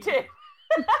amazing. I do too.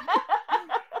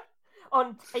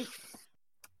 On tape.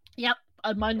 Yep,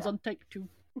 and mine's on tape too.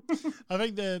 I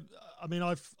think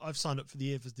I've signed up for the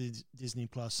year for Disney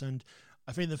Plus, and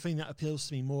I think the thing that appeals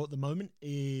to me more at the moment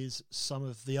is some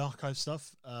of the archive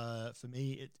stuff. For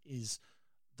me, it is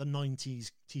the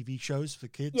 90s TV shows for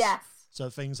kids. Yes. So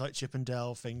things like Chip and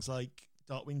Dale, things like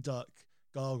Darkwing Duck,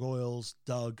 Gargoyles,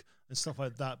 Doug, and stuff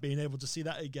like that. Being able to see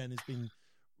that again has been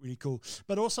really cool.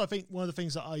 But also, I think one of the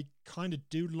things that I kind of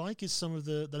do like is some of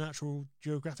the Natural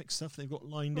Geographic stuff they've got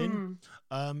lined in.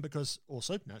 Because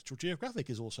also Natural Geographic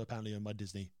is also apparently owned by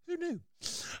Disney. Who knew?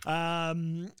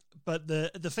 But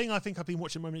the thing I think I've been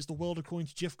watching at the moment is The World According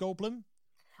to Jeff Goldblum.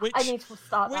 I need to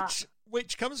start that.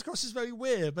 Which comes across as very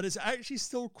weird, but it's actually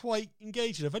still quite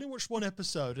engaging. I've only watched one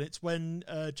episode, and it's when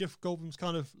Jeff Goldblum's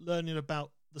kind of learning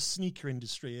about the sneaker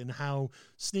industry and how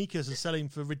sneakers are selling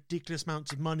for ridiculous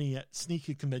amounts of money at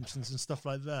sneaker conventions and stuff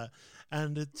like that.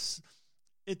 And it's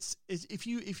if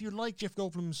you like Jeff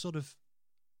Goldblum's sort of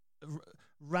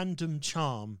random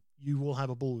charm, you will have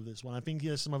a ball with this one. I think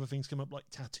some other things come up like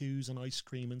tattoos and ice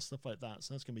cream and stuff like that.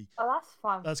 So that's gonna be that's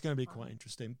fun. That's gonna be quite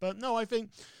interesting. But no, I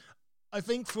think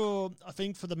for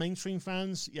the mainstream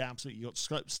fans, yeah, absolutely. You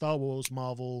got Star Wars,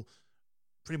 Marvel,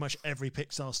 pretty much every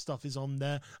Pixar stuff is on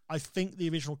there. I think the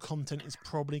original content is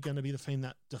probably going to be the thing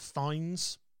that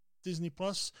defines Disney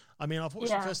Plus. I mean, I've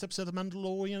watched the first episode of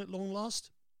Mandalorian at long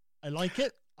last. I like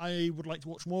it. I would like to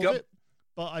watch more of it.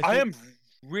 But I am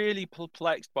really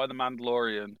perplexed by the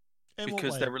Mandalorian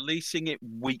because they're releasing it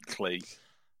weekly.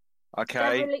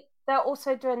 Okay. They're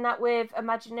also doing that with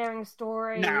Imagineering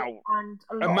Story now, and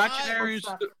a lot of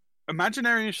stuff.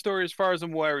 Imagineering Story, as far as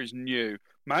I'm aware, is new.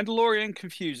 Mandalorian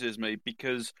confuses me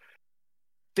because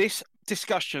this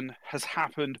discussion has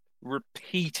happened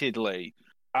repeatedly,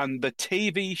 and the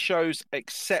TV shows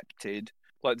accepted,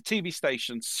 like the TV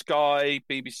stations, Sky,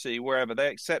 BBC, wherever, they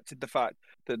accepted the fact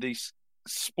that these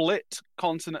split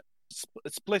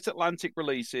Atlantic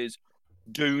releases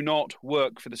do not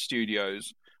work for the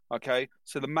studios. Okay,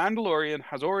 so The Mandalorian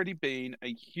has already been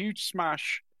a huge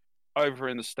smash over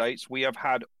in the States. We have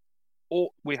had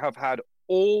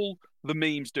all the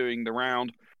memes doing the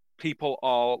round. People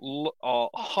are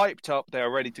hyped up. They are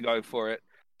ready to go for it.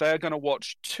 They're going to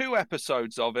watch 2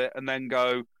 episodes of it and then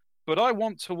go, but I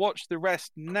want to watch the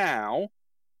rest now.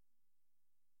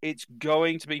 It's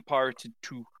going to be pirated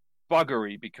to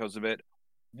buggery because of it.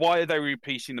 Why are they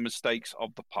repeating the mistakes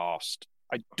of the past?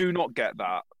 I do not get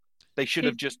that. They should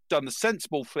have just done the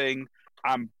sensible thing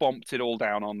and bomped it all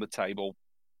down on the table.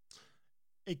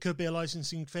 It could be a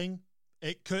licensing thing.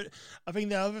 It could. I think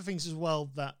there are other things as well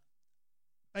that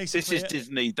basically... This is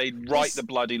Disney. They write the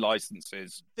bloody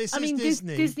licenses. Disney.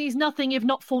 Disney's nothing if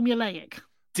not formulaic.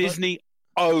 Disney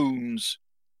owns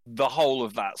the whole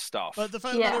of that stuff. But the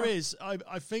fact of the matter is, I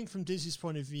think from Disney's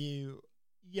point of view,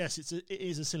 yes, it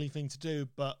is a silly thing to do,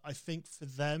 but I think for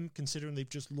them, considering they've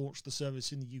just launched the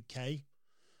service in the UK...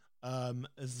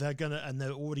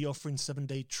 they're already offering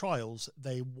 7-day trials.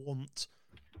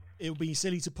 It would be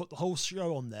silly to put the whole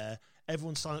show on there.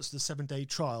 Everyone signs to the 7-day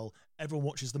trial. Everyone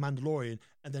watches The Mandalorian,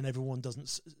 and then everyone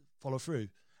doesn't follow through.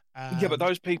 Yeah, but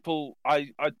those people,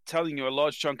 I'm telling you, a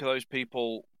large chunk of those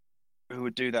people who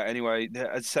would do that anyway.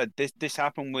 As I said, this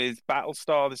happened with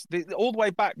Battlestar. All the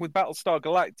way back with Battlestar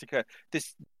Galactica.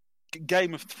 This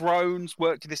Game of Thrones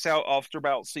worked this out after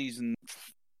about season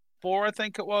 4, I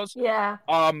think it was. Yeah.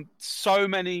 So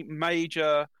many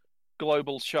major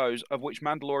global shows, of which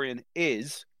Mandalorian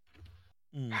is,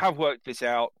 have worked this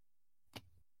out.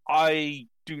 I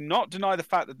do not deny the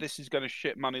fact that this is going to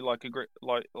ship money like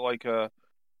a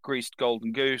greased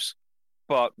golden goose.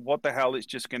 But what the hell? It's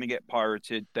just going to get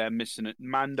pirated. They're missing it.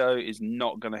 Mando is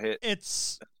not going to hit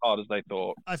It's as hard as they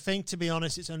thought. I think, to be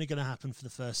honest, it's only going to happen for the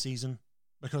first season,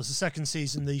 because the second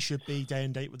season they should be day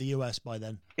and date with the US by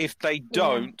then. If they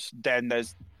don't, then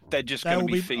they're just going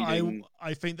to be feeding.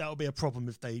 I think that will be a problem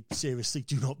if they seriously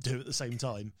do not do it at the same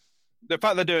time. The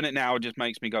fact they're doing it now just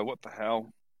makes me go, "What the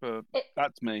hell?" But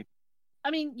that's me. I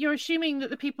mean, you're assuming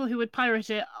that the people who would pirate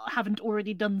it haven't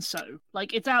already done so.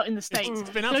 Like, it's out in the States.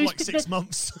 It's been out for like 6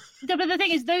 months. No, but the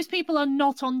thing is, those people are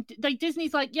not on. Like,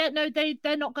 Disney's like, yeah, no,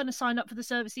 they're not going to sign up for the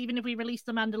service, even if we release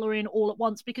The Mandalorian all at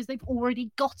once, because they've already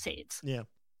got it. Yeah.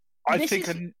 This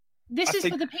is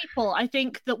for the people, I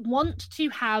think, that want to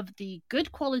have the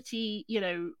good quality,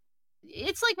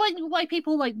 it's like why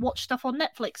people like watch stuff on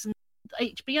Netflix and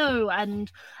HBO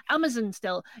and Amazon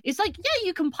still. It's like, yeah,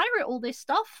 you can pirate all this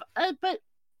stuff, but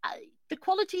the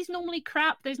quality's normally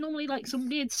crap. There's normally like some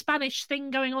weird Spanish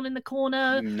thing going on in the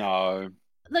corner. No.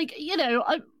 Like,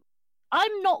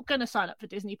 I'm not going to sign up for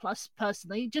Disney Plus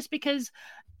personally, just because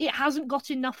it hasn't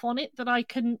got enough on it that I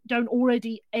don't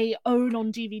already A, own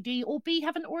on DVD, or B,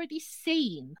 haven't already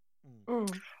seen.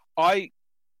 I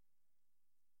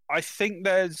think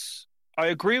I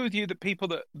agree with you that people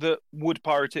that would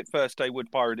pirate it first day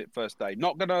would pirate it first day.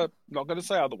 Not gonna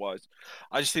say otherwise.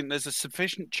 I just think there's a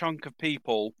sufficient chunk of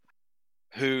people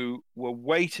who were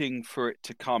waiting for it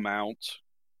to come out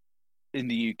in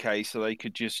the UK so they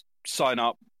could just sign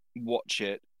up, watch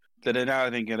it, that are now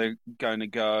going to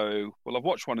go, well, I've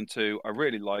watched 1 and 2, I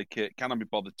really like it, can I be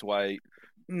bothered to wait?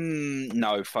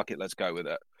 No, fuck it, let's go with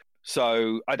it.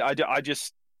 So I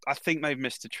think they've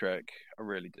missed a trick. I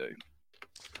really do.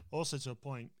 Also, to a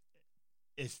point,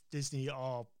 if Disney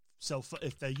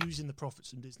if they're using the profits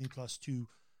from Disney Plus to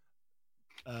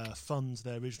fund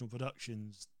their original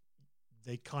productions,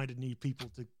 they kind of need people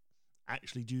to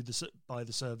actually buy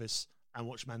the service and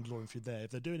watch Mandalorian through there.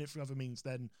 If they're doing it for other means,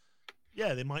 then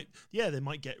they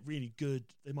might get really good.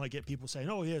 They might get people saying,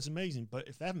 "Oh, yeah, it's amazing." But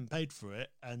if they haven't paid for it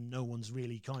and no one's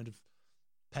really kind of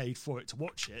paid for it to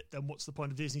watch it, then what's the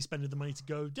point of Disney spending the money to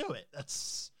go do it?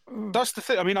 That's the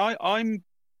thing. I mean,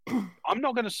 I'm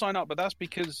not going to sign up, but that's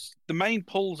because the main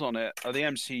pulls on it are the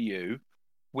MCU,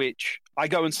 which I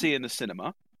go and see in the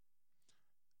cinema.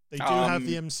 They do have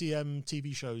the MCM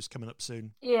TV shows coming up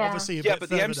soon. Yeah, obviously, but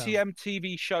the MCM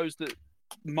TV shows that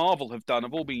Marvel have done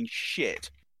have all been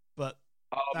shit. But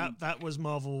that was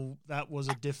Marvel. That was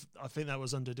I think that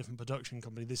was under a different production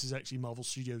company. This is actually Marvel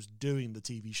Studios doing the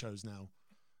TV shows now.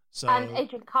 So, and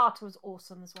Agent Carter was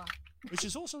awesome as well, which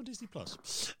is also on Disney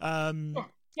Plus.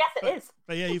 Yes, it is.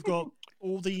 But yeah, you've got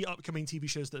all the upcoming TV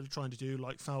shows that they're trying to do,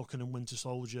 like Falcon and Winter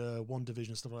Soldier,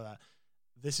 WandaVision, stuff like that.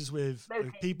 This is with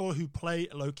the people who play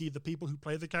Loki, the people who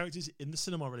play the characters in the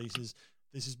cinema releases.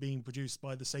 This is being produced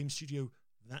by the same studio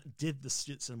that did the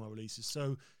cinema releases.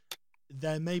 So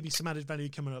there may be some added value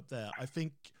coming up there. I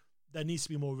think there needs to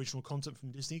be more original content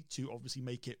from Disney to obviously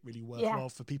make it really worthwhile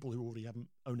for people who already haven't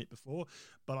owned it before.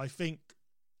 But I think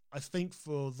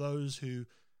for those who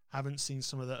haven't seen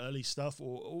some of the early stuff,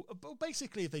 or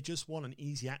basically if they just want an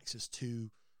easy access to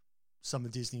some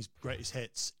of Disney's greatest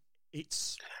hits,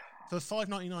 it's for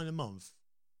 $5.99 a month.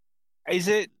 Is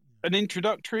it an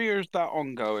introductory or is that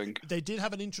ongoing? They did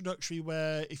have an introductory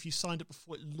where if you signed up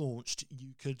before it launched,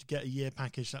 you could get a year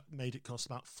package that made it cost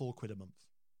about £4 a month.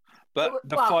 But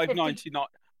the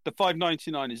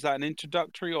 $5.99, is that an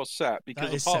introductory or set? Because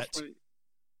that is set.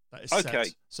 That is okay.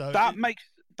 Set. So that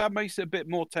makes it a bit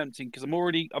more tempting because I've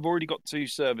already got 2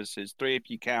 services, 3 if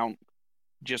you count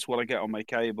just what I get on my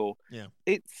cable. Yeah.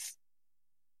 It's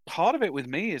part of it with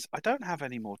me is I don't have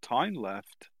any more time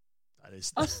left. That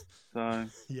is so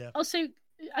yeah. Also,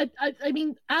 I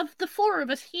mean, of the 4 of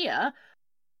us here,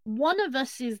 one of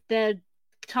us is their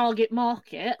target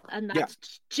market, and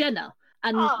that's Jenna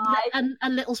and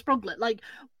Little Sproglet. Like,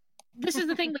 this is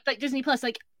the thing with like Disney Plus.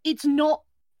 Like, it's not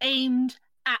aimed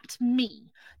at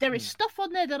me. There is stuff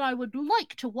on there that I would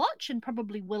like to watch and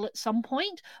probably will at some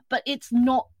point, but it's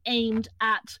not aimed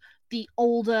at the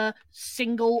older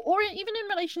single or even in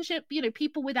relationship,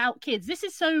 people without kids. This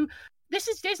is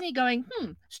Disney going,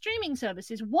 streaming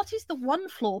services. What is the one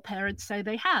flaw parents say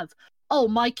they have? Oh,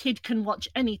 my kid can watch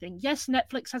anything. Yes,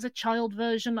 Netflix has a child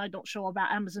version. I'm not sure about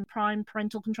Amazon Prime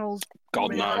parental controls.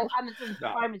 God, no. Amazon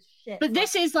Prime is shit. But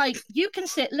this is like, you can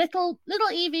sit little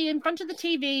Evie in front of the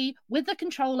TV with the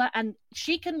controller and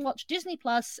she can watch Disney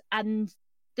Plus, and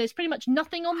there's pretty much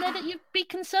nothing on there that you'd be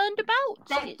concerned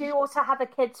about. They do also have a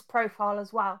kids profile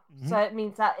as well. So it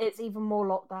means that it's even more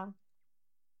lockdown.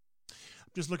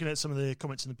 Just looking at some of the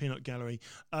comments in the peanut gallery.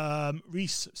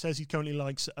 Reese says he currently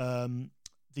likes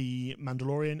the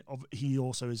Mandalorian, he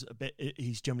also is a bit.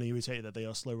 He's generally irritated that they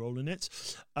are slow rolling it.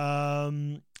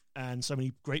 And so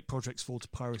many great projects fall to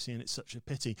piracy, and it's such a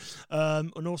pity.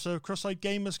 And also, Cross-Eyed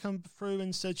Gamer's come through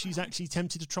and said she's actually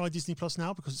tempted to try Disney Plus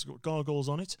now because it's got gargoyles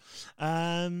on it.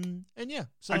 And yeah,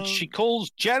 so... And she calls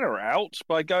Jenna out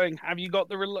by going, "Have you got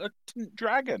the reluctant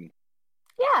dragon?"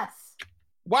 Yes.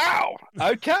 Wow.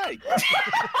 Okay.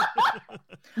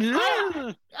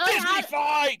 Disney I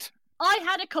fight. I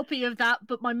had a copy of that,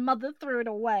 but my mother threw it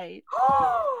away.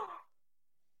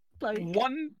 Like,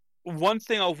 One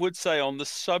thing I would say on the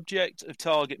subject of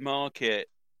target market,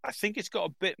 I think it's got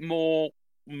a bit more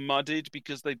muddied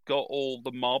because they've got all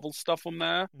the Marvel stuff on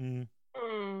there.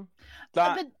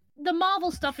 but the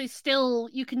Marvel stuff is still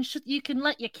you can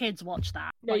let your kids watch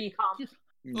that. No, you can't.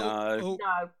 No.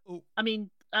 No. I mean,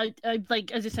 I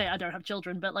like, as you say, I don't have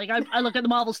children, but like I look at the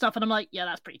Marvel stuff and I'm like, yeah,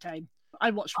 that's pretty tame. I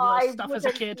watched worse stuff as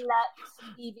a kid.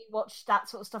 Let Evie watch that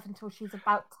sort of stuff until she's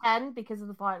about 10 because of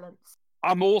the violence.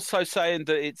 I'm also saying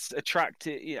that it's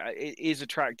attractive. Yeah, it is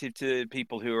attractive to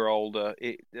people who are older.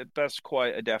 That's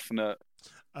quite a definite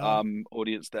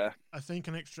audience there. I think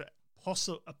an extra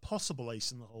a possible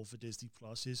ace in the hole for Disney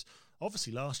Plus is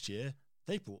obviously last year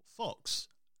they bought Fox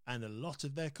and a lot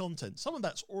of their content. Some of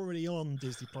that's already on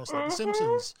Disney Plus, like The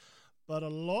Simpsons, but a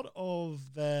lot of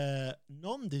their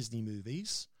non-Disney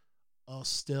movies are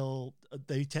still.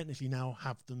 They technically now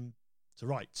have them to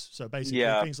rights. So basically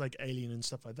things like Alien and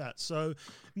stuff like that. So it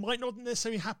might not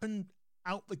necessarily happen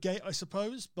out the gate, I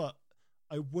suppose, but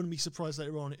I wouldn't be surprised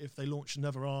later on if they launch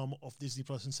another arm of Disney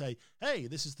Plus and say, hey,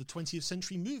 this is the 20th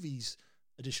Century Movies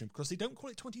edition, because they don't call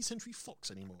it 20th Century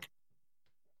Fox anymore.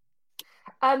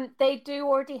 They do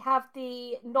already have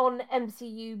the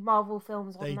non-MCU Marvel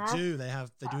films on there. They do. They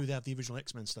have the original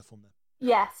X-Men stuff on there.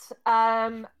 Yes.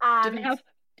 And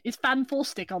is Fan 4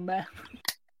 Stick on there?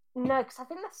 No, because I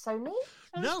think that's Sony.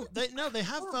 No, they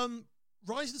have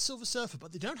Rise of the Silver Surfer,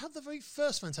 but they don't have the very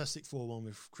first Fantastic Four one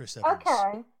with Chris Evans.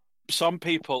 Okay. Some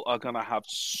people are going to have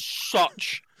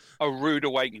such a rude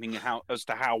awakening as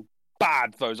to how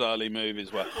bad those early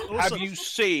movies were. Also, have you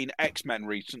seen X-Men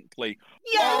recently?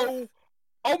 Yes.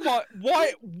 Oh my!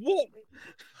 Why? What?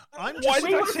 Why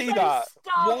did I see that?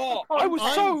 What? I was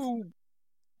so.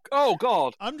 Oh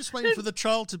God! I'm just waiting for the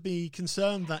child to be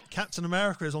concerned that Captain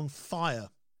America is on fire.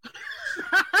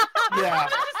 Yeah.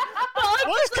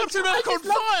 Why is Captain America on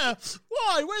fire?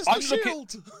 Why? Where's the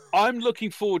shield? I'm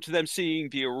looking forward to them seeing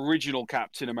the original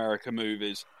Captain America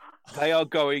movies. They are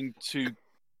going to.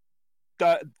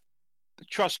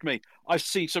 Trust me, I've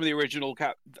seen some of the original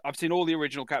I've seen all the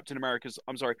original Captain Americas.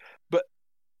 I'm sorry, but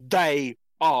they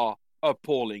are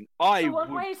appalling. The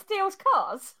one where he steals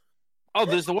cars. Oh,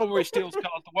 there's the one where he steals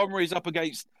cars. The one where he's up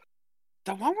against.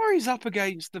 The one where he's up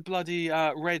against the bloody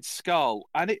Red Skull,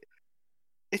 and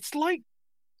it's like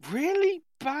really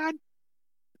bad.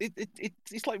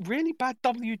 It's like really bad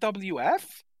WWF.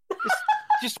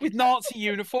 Just with Nazi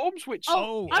uniforms, which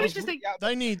I was just thinking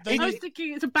I was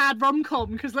thinking it's a bad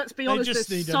rom-com because let's be honest,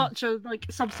 there's such a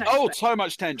subtext. Oh, so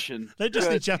much tension. They just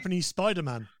need Japanese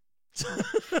Spider-Man.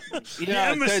 The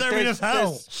emissary of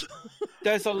hell.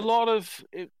 There's a lot of.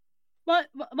 My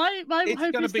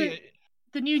hope is be... that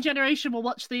the new generation will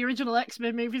watch the original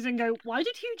X-Men movies and go, "Why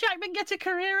did Hugh Jackman get a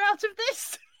career out of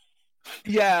this?"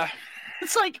 Yeah,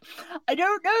 it's like I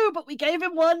don't know, but we gave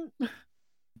him one.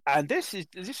 And this is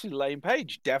Elaine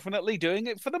Page definitely doing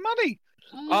it for the money.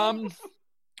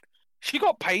 She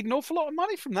got paid an awful lot of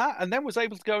money from that, and then was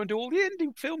able to go and do all the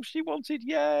indie films she wanted.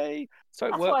 Yay! So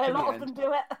it that's worked. Why a lot of them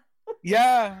do it.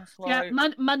 Yeah,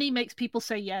 money makes people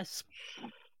say yes.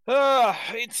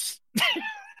 It's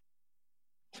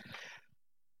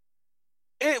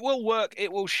it will work.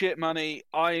 It will shit money.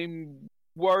 I'm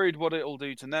worried what it'll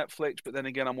do to Netflix, but then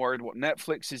again, I'm worried what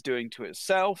Netflix is doing to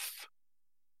itself.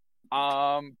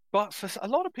 But for a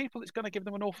lot of people, it's going to give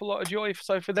them an awful lot of joy.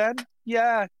 So for them,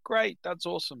 yeah, great. That's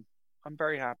awesome. I'm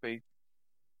very happy.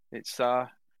 It's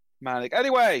manic.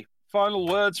 Anyway, final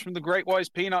words from the Great Wise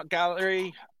Peanut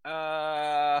Gallery.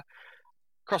 Cross-Eyed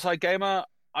Gamer.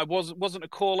 I wasn't a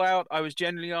call out. I was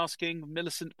genuinely asking.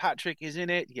 Millicent Patrick is in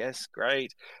it. Yes,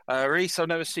 great. Reese, I've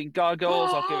never seen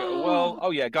Gargoyles. I'll give it a whirl.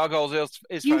 Oh yeah, Gargoyles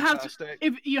is fantastic.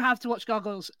 You have to watch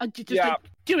Gargoyles.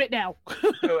 Do it now.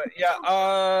 Do it.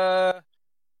 Yeah.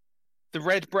 The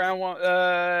red brown one.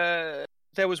 There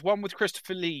was one with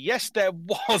Christopher Lee. Yes, there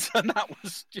was, and that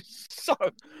was just so.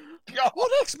 God.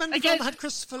 What X-Men film had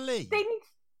Christopher Lee? They need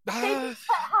to put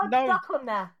Howard the Duck on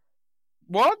there.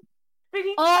 What? They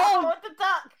need to put Howard the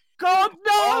Duck. God, no!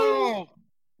 Oh.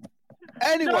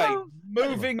 Anyway,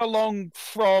 moving along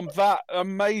from that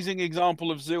amazing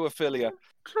example of zoophilia.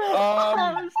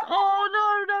 Oh,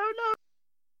 no.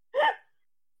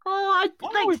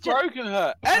 Oh, we've broken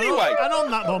her. Anyway. And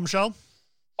on that bombshell.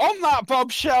 On that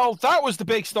bombshell, that was the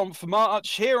big stomp for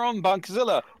March here on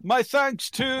Bunkerzilla. My thanks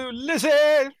to Lizzie.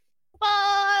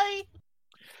 Bye.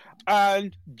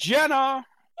 And Jenna.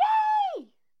 Yay!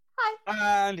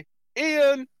 Hi. And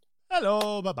Ian.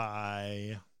 Hello,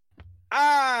 bye-bye.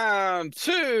 And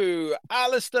to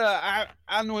Alistair,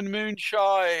 Anwin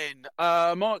Moonshine,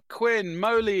 Mark Quinn,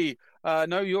 Moley.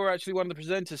 No, you're actually one of the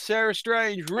presenters. Sarah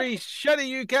Strange, Reese,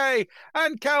 Shelley UK,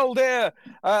 and Caldear.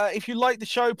 If you like the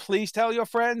show, please tell your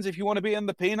friends. If you want to be in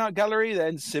the Peanut Gallery,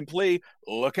 then simply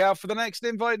look out for the next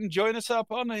invite and join us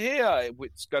up on here.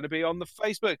 It's going to be on the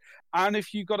Facebook. And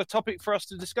if you've got a topic for us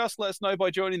to discuss, let us know by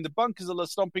joining the Bunkerzilla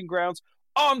Stomping Grounds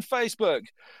on Facebook.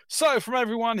 So from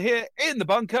everyone here in the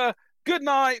bunker, good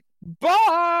night.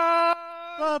 Bye.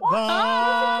 Bye-bye.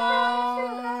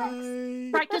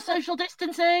 Practice social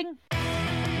distancing.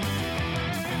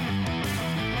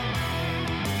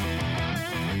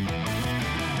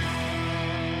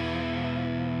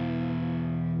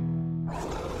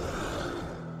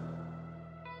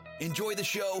 Enjoy the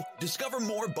show? Discover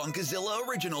more Bunkerzilla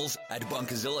originals at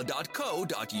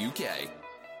bunkerzilla.co.uk.